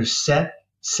 There's set,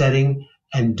 setting,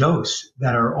 and dose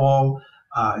that are all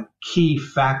key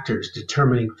factors,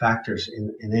 determining factors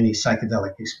in any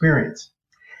psychedelic experience.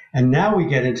 And now we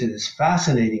get into this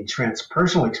fascinating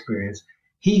transpersonal experience.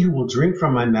 He who will drink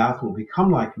from my mouth will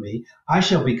become like me. I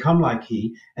shall become like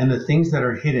he, and the things that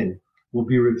are hidden will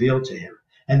be revealed to him.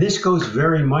 And this goes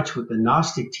very much with the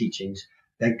Gnostic teachings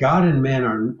that God and man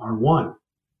are one,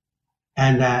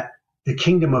 and that the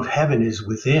kingdom of heaven is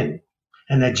within,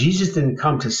 and that Jesus didn't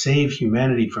come to save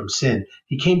humanity from sin.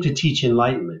 He came to teach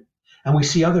enlightenment. And we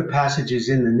see other passages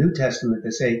in the New Testament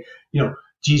that say,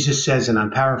 Jesus says, and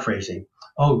I'm paraphrasing,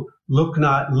 oh, look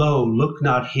not low, look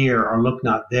not here, or look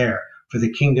not there, for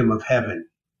the kingdom of heaven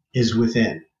is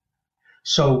within.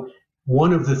 So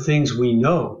one of the things we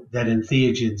know that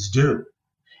entheogens do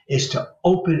is to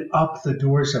open up the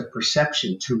doors of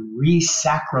perception, to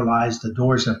re-sacralize the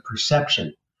doors of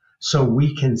perception, so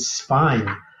we can find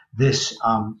this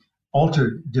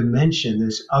altered dimension,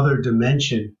 this other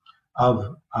dimension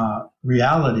of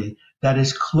reality that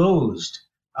is closed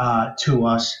to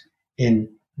us in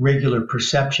regular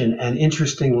perception. And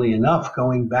interestingly enough,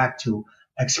 going back to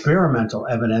experimental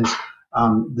evidence,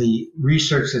 the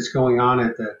research that's going on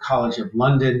at the College of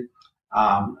London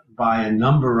by a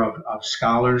number of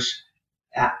scholars,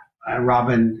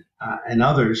 Robin and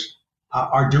others,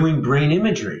 are doing brain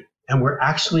imagery. And we're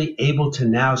actually able to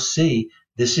now see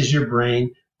this is your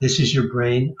brain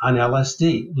on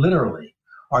LSD, literally.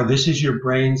 Or this is your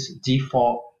brain's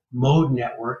default mode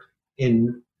network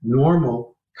in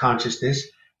normal consciousness.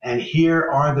 And here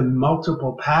are the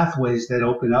multiple pathways that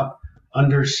open up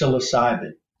under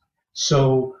psilocybin.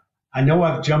 So I know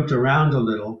I've jumped around a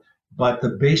little, but the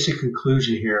basic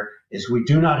conclusion here is we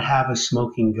do not have a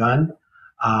smoking gun.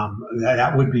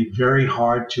 That would be very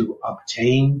hard to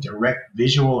obtain direct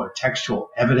visual or textual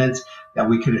evidence that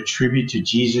we could attribute to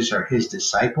Jesus or his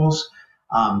disciples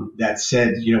that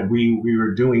said, we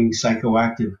were doing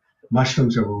psychoactive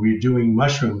mushrooms or we were doing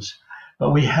mushrooms.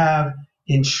 But we have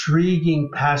intriguing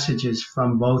passages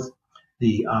from both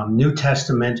the New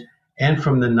Testament and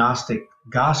from the Gnostic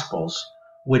Gospels,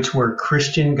 which were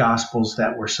Christian Gospels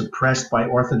that were suppressed by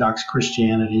Orthodox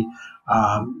Christianity,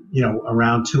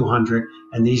 around 200.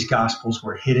 And these Gospels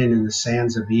were hidden in the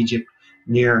sands of Egypt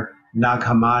near Nag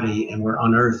Hammadi and were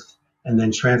unearthed and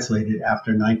then translated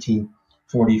after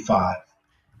 1945.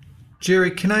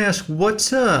 Jerry, can I ask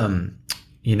what's, and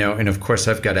of course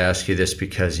I've got to ask you this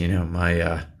because,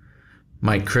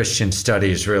 my Christian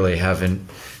studies really haven't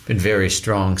been very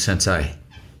strong since I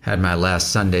had my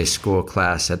last Sunday school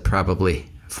class at probably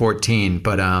 14.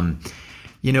 But,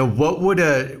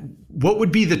 what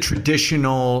would be the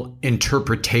traditional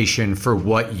interpretation for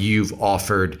what you've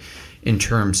offered in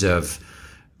terms of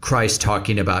Christ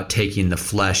talking about taking the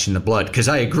flesh and the blood? Because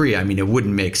I agree. I mean, it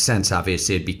wouldn't make sense.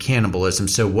 Obviously, it'd be cannibalism.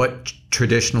 So what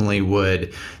traditionally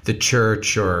would the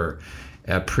church or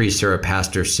a priest or a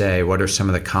pastor say? What are some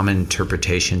of the common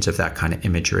interpretations of that kind of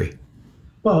imagery?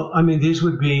 Well, I mean, these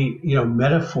would be,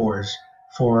 metaphors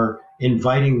for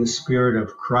inviting the Spirit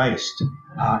of Christ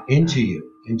into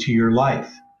you, into your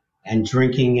life, and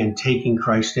drinking and taking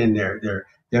Christ in. They're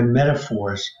they're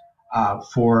metaphors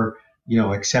for,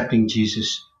 accepting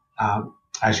Jesus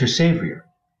as your Savior.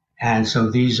 And so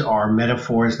these are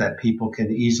metaphors that people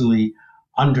can easily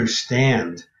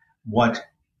understand what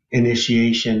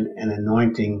initiation and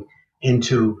anointing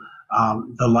into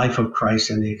the life of Christ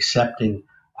and the accepting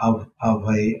of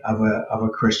a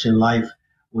Christian life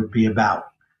would be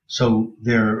about. So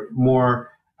they're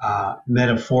more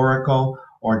metaphorical,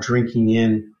 or drinking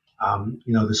in,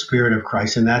 the Spirit of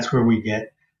Christ, and that's where we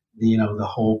get the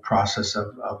whole process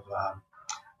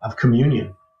of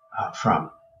communion from.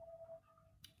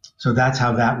 So that's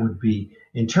how that would be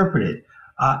interpreted.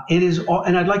 It is,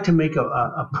 and I'd like to make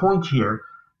a point here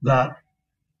that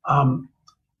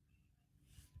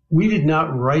we did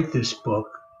not write this book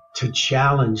to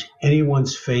challenge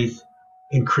anyone's faith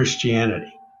in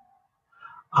Christianity.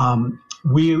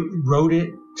 We wrote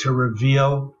it to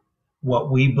reveal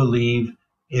what we believe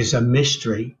is a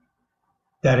mystery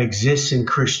that exists in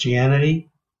Christianity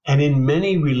and in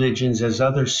many religions, as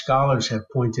other scholars have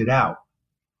pointed out.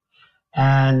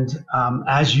 And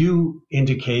as you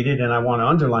indicated, and I want to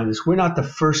underline this, we're not the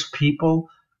first people.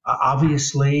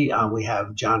 Obviously, we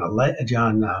have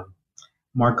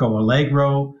Marco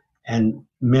Allegro and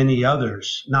many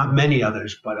others, not many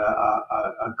others, but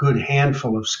a good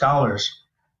handful of scholars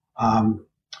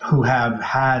who have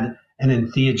had an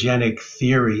entheogenic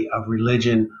theory of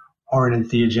religion or an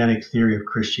entheogenic theory of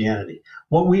Christianity.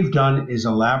 What we've done is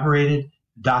elaborated,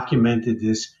 documented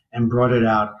this, and brought it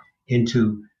out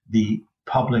into the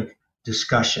public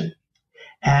discussion.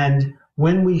 And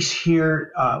when we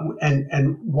hear,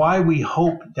 and why we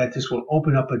hope that this will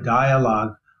open up a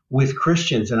dialogue with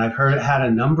Christians, and I've had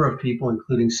a number of people,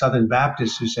 including Southern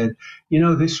Baptists, who said,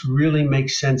 this really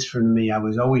makes sense for me. I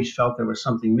always felt there was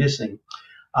something missing.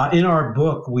 In our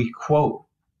book, we quote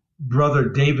Brother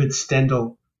David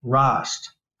Stendal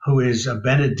Rast, who is a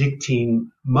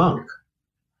Benedictine monk,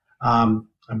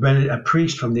 a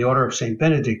priest from the Order of St.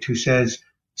 Benedict, who says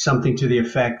something to the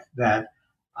effect that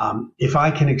if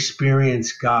I can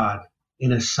experience God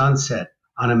in a sunset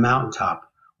on a mountaintop,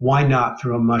 why not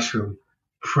through a mushroom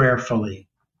prayerfully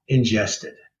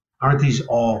ingested? Aren't these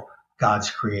all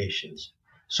God's creations?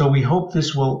 So we hope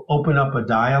this will open up a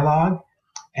dialogue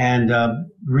and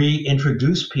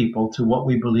reintroduce people to what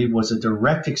we believe was a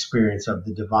direct experience of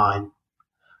the divine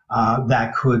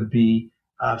that could be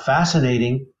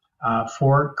fascinating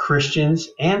for Christians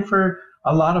and for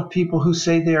a lot of people who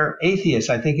say they're atheists.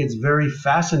 I think it's very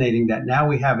fascinating that now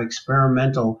we have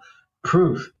experimental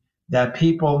proof that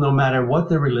people, no matter what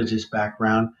their religious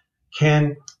background,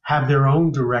 can have their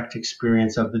own direct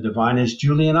experience of the divine, as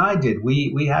Julie and I did.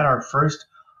 We had our first,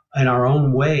 in our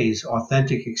own ways,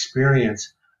 authentic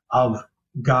experience of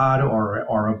God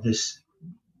or of this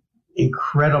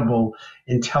incredible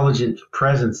intelligent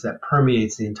presence that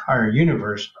permeates the entire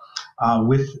universe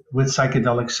with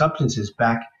psychedelic substances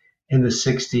back in the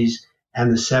 60s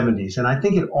and the 70s. And I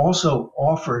think it also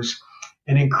offers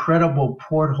an incredible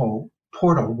portal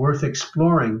worth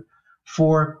exploring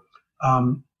for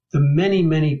the many,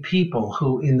 many people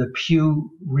who in the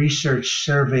Pew Research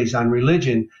surveys on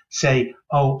religion say,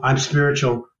 oh, I'm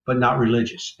spiritual, but not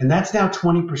religious. And that's now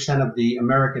 20% of the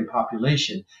American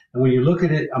population. And when you look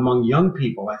at it among young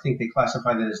people, I think they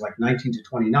classify that as like 19 to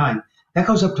 29, that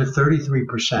goes up to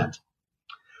 33%.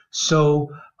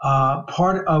 So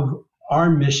part of our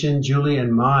mission, Julie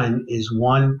and mine, is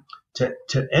one,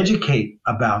 to educate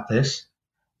about this,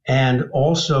 and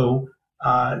also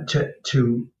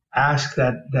to ask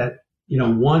that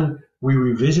one, we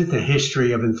revisit the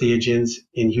history of entheogens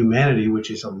in humanity, which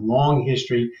is a long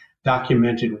history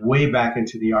documented way back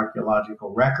into the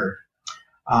archaeological record,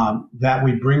 that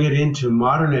we bring it into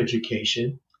modern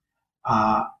education,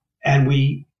 and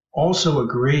we also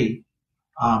agree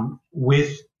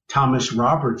with Thomas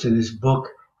Roberts in his book,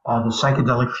 The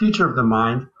Psychedelic Future of the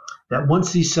Mind, that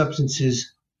once these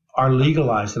substances are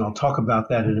legalized, and I'll talk about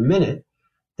that in a minute,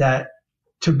 that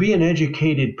to be an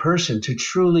educated person, to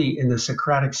truly, in the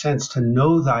Socratic sense, to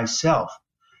know thyself,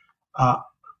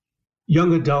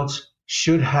 young adults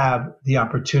should have the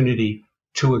opportunity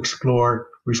to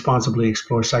responsibly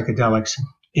explore psychedelics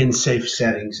in safe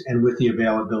settings and with the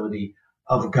availability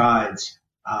of guides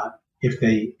if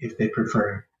they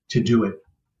prefer to do it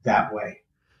that way.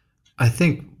 I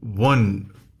think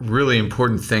one really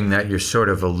important thing that you're sort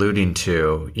of alluding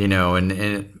to,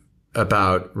 and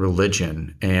about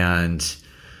religion, and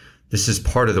this is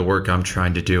part of the work I'm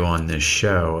trying to do on this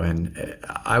show. And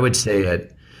I would say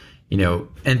that,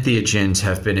 entheogens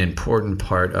have been an important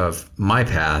part of my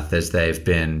path, as they've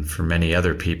been for many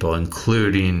other people,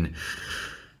 including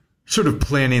sort of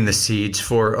planting the seeds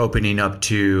for opening up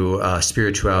to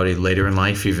spirituality later in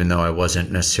life, even though I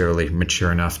wasn't necessarily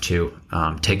mature enough to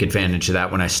take advantage of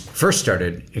that when I first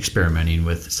started experimenting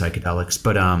with psychedelics.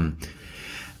 But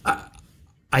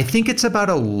I think it's about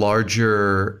a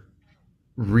larger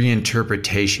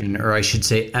reinterpretation, or I should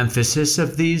say emphasis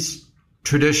of these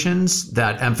traditions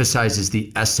that emphasizes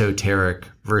the esoteric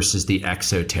versus the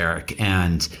exoteric.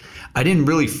 And I didn't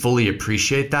really fully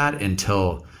appreciate that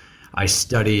until I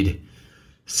studied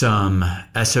some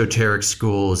esoteric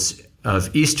schools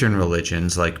of Eastern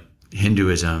religions like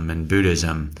Hinduism and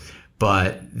Buddhism.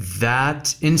 But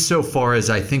that, insofar as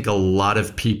I think a lot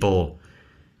of people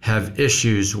have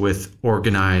issues with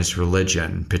organized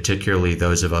religion, particularly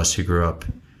those of us who grew up,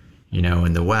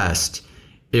 in the West,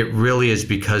 it really is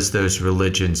because those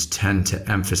religions tend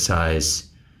to emphasize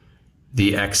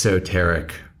the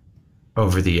exoteric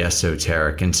over the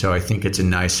esoteric. And so I think it's a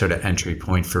nice sort of entry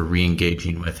point for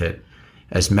re-engaging with it.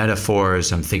 As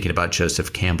metaphors, I'm thinking about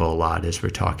Joseph Campbell a lot as we're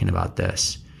talking about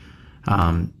this.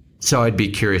 So I'd be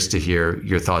curious to hear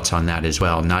your thoughts on that as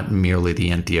well, not merely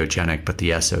the entheogenic, but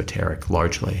the esoteric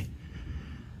largely.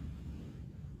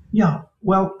 Yeah,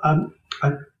 well,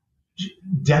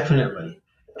 definitely.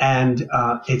 And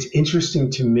it's interesting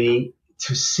to me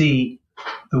to see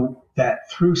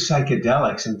that through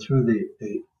psychedelics and through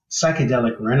the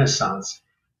psychedelic renaissance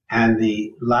and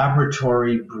the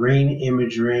laboratory brain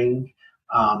imaging,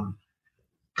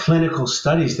 clinical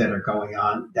studies that are going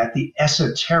on, that the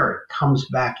esoteric comes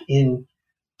back in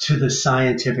to the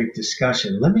scientific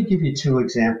discussion. Let me give you two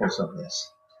examples of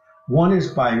this. One is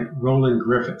by Roland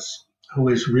Griffiths, who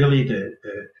is really the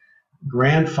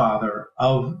grandfather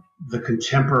of the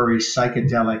contemporary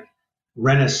psychedelic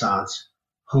renaissance,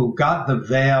 who got the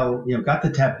veil, got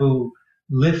the taboo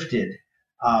lifted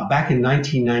back in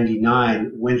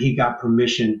 1999 when he got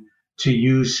permission to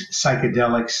use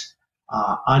psychedelics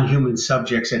on human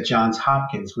subjects at Johns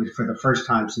Hopkins, which for the first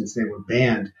time since they were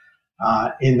banned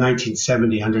in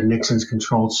 1970 under Nixon's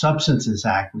Controlled Substances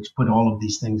Act, which put all of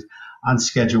these things on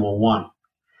Schedule 1.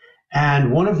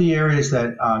 And one of the areas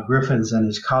that Griffiths and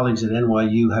his colleagues at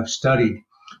NYU have studied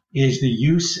is the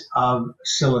use of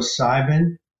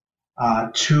psilocybin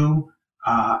to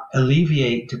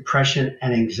alleviate depression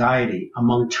and anxiety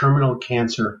among terminal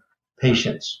cancer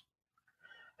patients.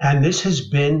 And this has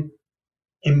been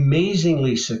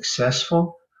amazingly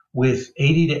successful, with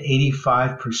 80 to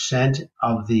 85%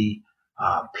 of the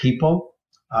people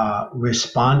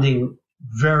responding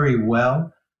very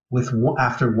well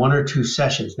after one or two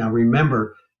sessions. Now,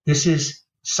 remember, this is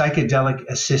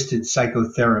psychedelic-assisted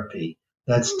psychotherapy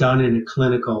that's done in a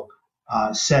clinical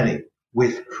setting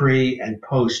with pre and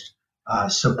post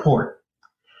support.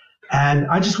 And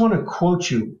I just want to quote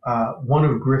you one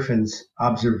of Griffin's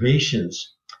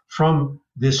observations from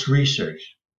this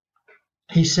research.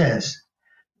 He says,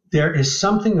 "There is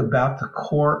something about the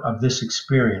core of this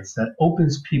experience that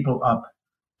opens people up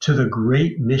to the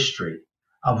great mystery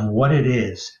of what it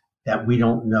is that we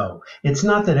don't know. It's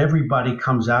not that everybody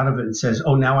comes out of it and says,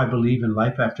 oh, now I believe in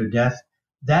life after death.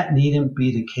 That needn't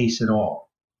be the case at all.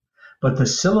 But the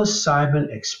psilocybin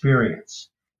experience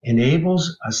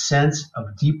enables a sense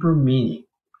of deeper meaning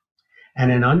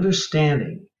and an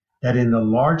understanding that in the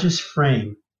largest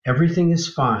frame, everything is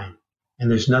fine and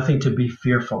there's nothing to be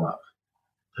fearful of."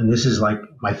 And this is like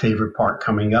my favorite part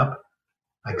coming up.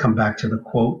 I come back to the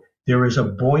quote. "There is a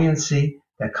buoyancy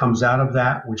that comes out of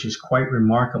that, which is quite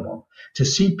remarkable. To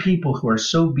see people who are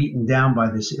so beaten down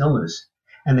by this illness,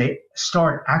 and they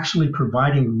start actually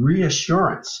providing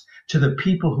reassurance to the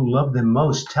people who love them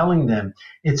most, telling them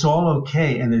it's all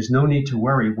okay and there's no need to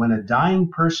worry. When a dying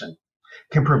person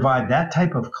can provide that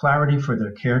type of clarity for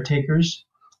their caretakers,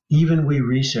 even we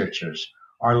researchers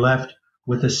are left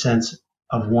with a sense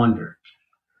of wonder."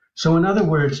 So in other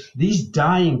words, these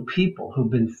dying people who've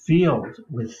been filled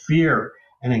with fear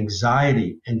and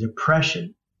anxiety and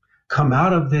depression come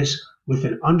out of this with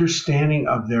an understanding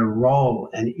of their role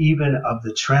and even of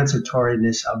the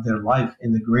transitoriness of their life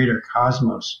in the greater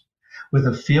cosmos, with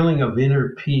a feeling of inner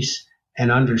peace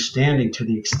and understanding to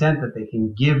the extent that they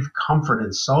can give comfort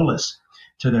and solace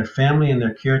to their family and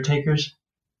their caretakers.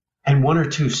 And one or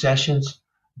two sessions,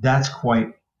 that's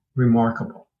quite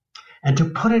remarkable. And to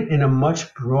put it in a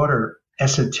much broader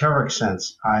esoteric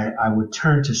sense, I would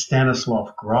turn to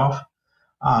Stanislav Grof,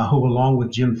 who, along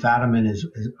with Jim Fadiman,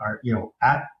 are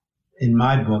in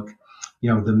my book,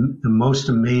 the most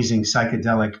amazing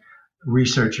psychedelic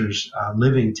researchers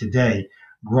living today.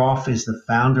 Grof is the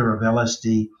founder of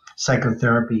LSD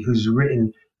psychotherapy, who's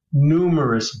written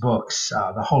numerous books: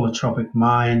 The Holotropic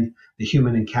Mind, The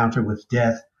Human Encounter with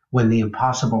Death, When the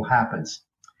Impossible Happens.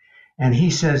 And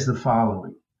he says the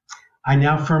following: I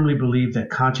now firmly believe that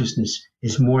consciousness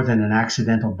is more than an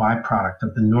accidental byproduct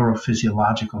of the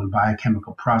neurophysiological and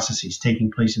biochemical processes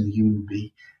taking place in the human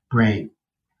brain.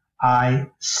 I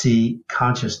see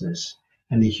consciousness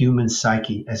and the human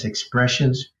psyche as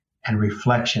expressions and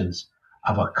reflections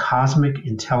of a cosmic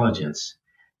intelligence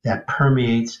that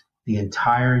permeates the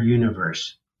entire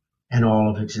universe and all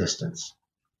of existence.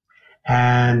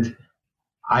 And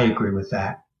I agree with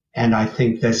that. And I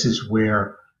think this is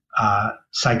where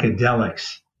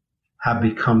psychedelics have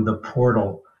become the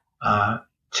portal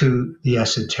to the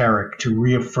esoteric, to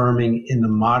reaffirming in the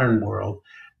modern world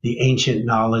the ancient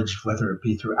knowledge, whether it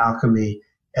be through alchemy,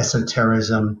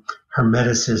 esotericism,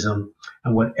 hermeticism,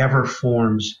 and whatever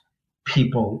forms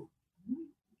people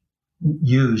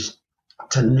use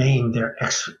to name their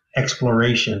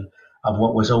exploration of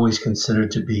what was always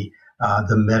considered to be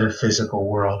the metaphysical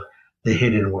world, the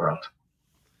hidden world.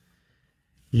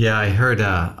 Yeah, I heard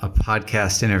a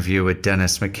podcast interview with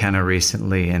Dennis McKenna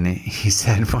recently, and he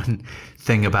said one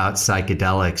thing about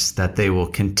psychedelics that they will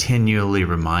continually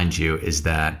remind you is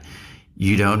that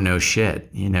you don't know shit.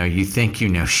 You know, you think you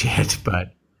know shit,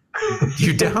 but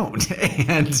you don't.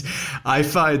 And I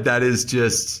find that is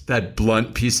just, that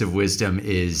blunt piece of wisdom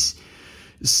is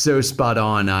so spot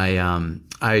on.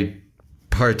 I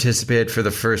participated for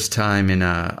the first time in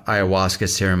a ayahuasca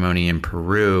ceremony in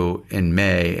Peru in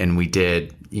May, and we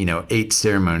did 8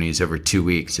 ceremonies over 2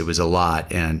 weeks. It was a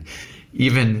lot. And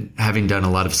even having done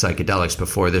a lot of psychedelics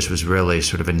before, this was really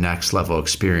sort of a next level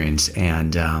experience.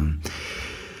 And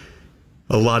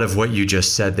a lot of what you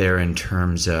just said there in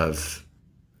terms of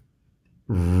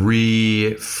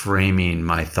reframing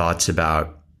my thoughts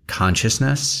about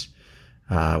consciousness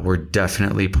were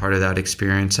definitely part of that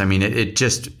experience. I mean,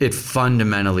 it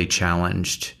fundamentally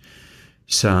challenged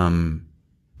some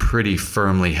pretty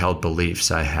firmly held beliefs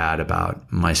I had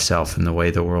about myself and the way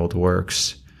the world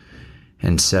works.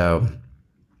 And so,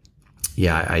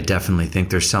 yeah, I definitely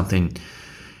think there's something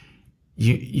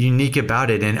unique about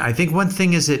it. And I think one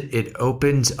thing is it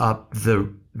opens up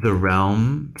the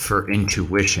realm for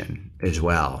intuition as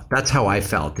well. That's how I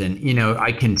felt. And,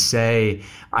 I can say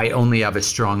I only have a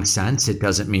strong sense. It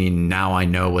doesn't mean now I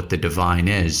know what the divine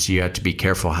is. You have to be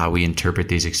careful how we interpret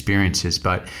these experiences.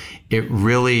 But it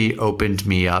really opened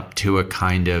me up to a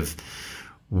kind of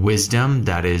wisdom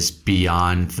that is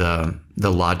beyond the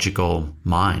logical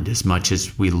mind, as much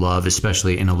as we love,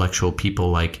 especially intellectual people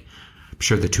like I'm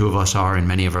sure the two of us are and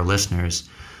many of our listeners,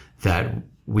 that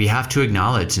we have to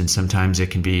acknowledge, and sometimes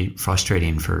it can be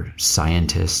frustrating for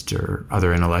scientists or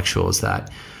other intellectuals,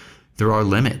 that there are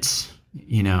limits,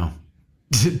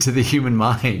 to the human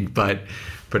mind. But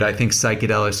I think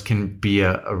psychedelics can be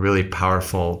a really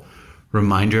powerful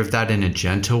reminder of that in a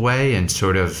gentle way, and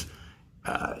sort of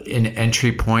an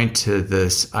entry point to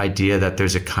this idea that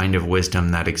there's a kind of wisdom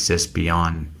that exists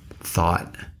beyond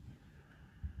thought.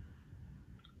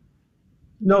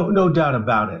 No doubt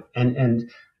about it. And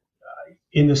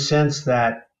in the sense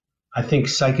that I think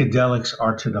psychedelics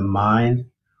are to the mind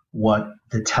what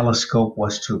the telescope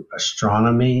was to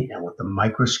astronomy and what the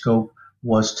microscope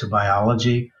was to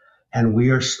biology. And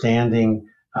we are standing,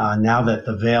 now that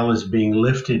the veil is being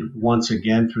lifted once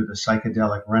again through the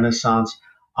psychedelic renaissance,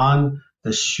 on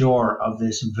the shore of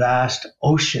this vast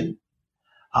ocean,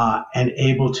 and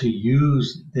able to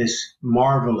use this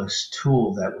marvelous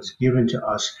tool that was given to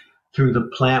us through the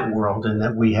plant world, and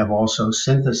that we have also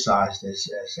synthesized, as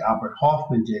Albert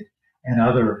Hoffman did and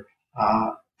other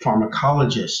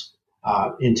pharmacologists,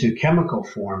 into chemical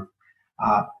form,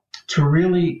 to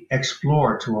really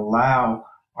explore, to allow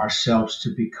ourselves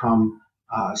to become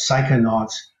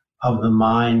psychonauts of the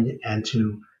mind, and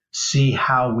to see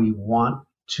how we want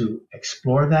to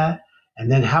explore that,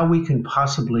 and then how we can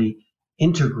possibly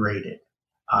integrate it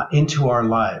into our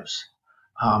lives.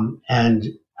 And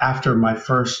after my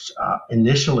first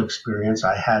initial experience,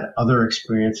 I had other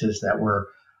experiences that were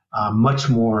much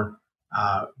more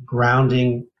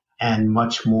grounding and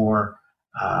much more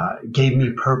gave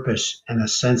me purpose and a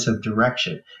sense of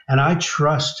direction. And I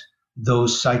trust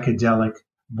those psychedelic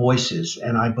voices,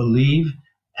 and I believe,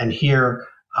 and here,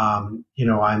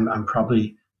 I'm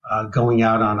probably going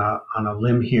out on a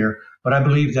limb here, but I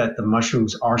believe that the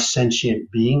mushrooms are sentient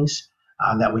beings.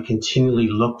 That we continually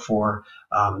look for,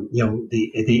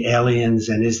 the aliens,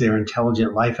 and is there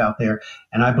intelligent life out there?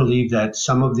 And I believe that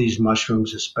some of these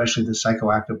mushrooms, especially the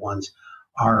psychoactive ones,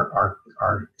 are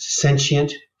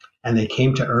sentient, and they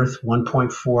came to Earth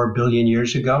 1.4 billion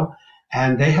years ago,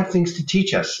 and they have things to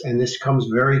teach us. And this comes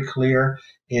very clear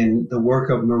in the work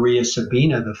of Maria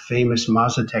Sabina, the famous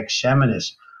Mazatec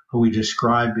shamanist, who we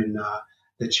describe in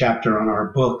the chapter on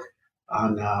our book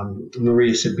on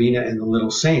Maria Sabina and the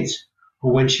Little Saints, But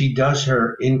when she does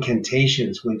her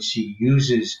incantations, when she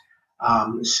uses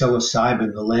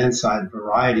psilocybin, the landside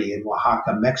variety in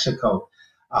Oaxaca, Mexico,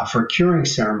 for curing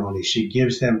ceremonies, she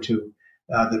gives them to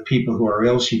the people who are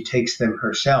ill. She takes them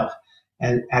herself.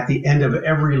 And at the end of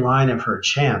every line of her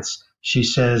chants, she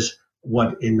says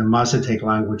what in the Mazatec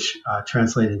language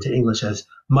translated into English as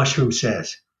mushroom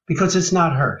says, because it's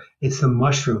not her. It's the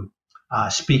mushroom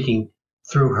speaking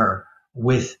through her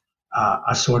with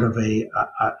a sort of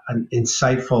an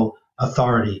insightful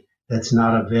authority that's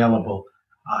not available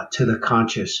to the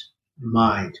conscious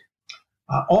mind.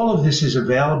 All of this is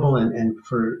available, and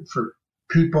for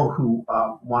people who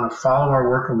want to follow our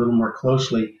work a little more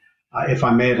closely, if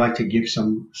I may, I'd like to give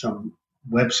some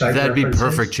website That'd references. be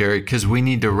perfect, Jerry, because we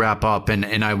need to wrap up,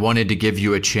 and I wanted to give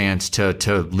you a chance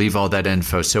to leave all that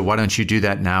info. So why don't you do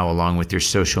that now, along with your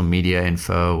social media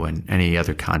info and any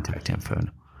other contact info?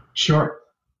 Sure.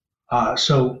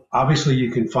 So obviously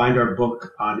you can find our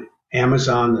book on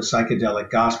Amazon, The Psychedelic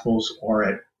Gospels, or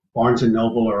at Barnes &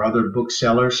 Noble or other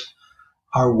booksellers.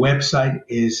 Our website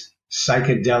is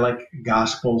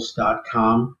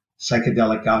psychedelicgospels.com,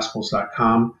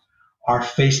 psychedelicgospels.com. Our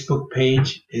Facebook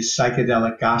page is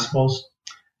Psychedelic Gospels.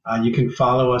 You can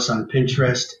follow us on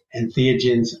Pinterest.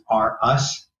 Entheogens Are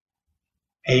Us,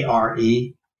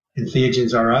 A-R-E.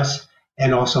 Entheogens Are Us.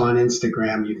 And also on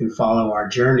Instagram, you can follow our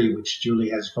journey, which Julie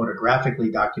has photographically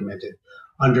documented,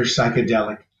 under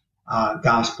Psychedelic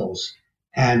Gospels.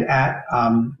 And at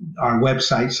our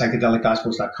website,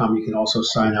 psychedelicgospels.com, you can also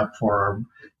sign up for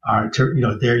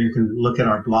there you can look at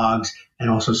our blogs and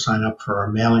also sign up for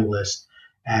our mailing list.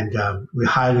 And we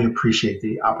highly appreciate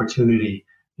the opportunity,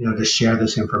 to share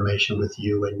this information with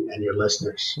you and your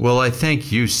listeners. Well, I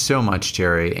thank you so much,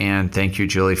 Jerry. And thank you,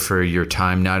 Julie, for your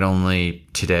time, not only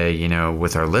today,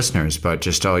 with our listeners, but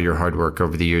just all your hard work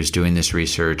over the years doing this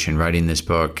research and writing this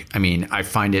book. I mean, I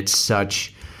find it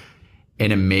such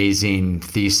an amazing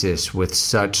thesis with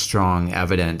such strong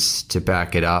evidence to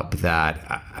back it up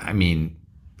that,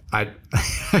 I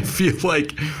feel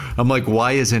like,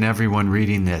 why isn't everyone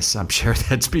reading this? I'm sure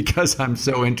that's because I'm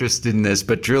so interested in this.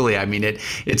 But truly,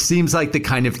 it seems like the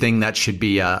kind of thing that should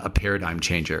be a paradigm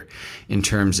changer in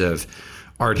terms of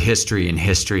art history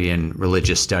and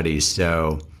religious studies.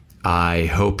 So I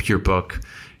hope your book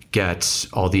gets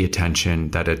all the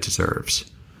attention that it deserves.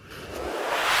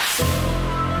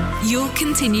 Your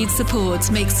continued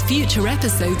support makes future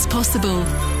episodes possible.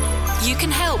 You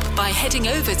can help by heading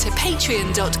over to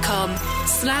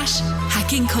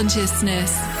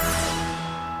patreon.com/hackingconsciousness.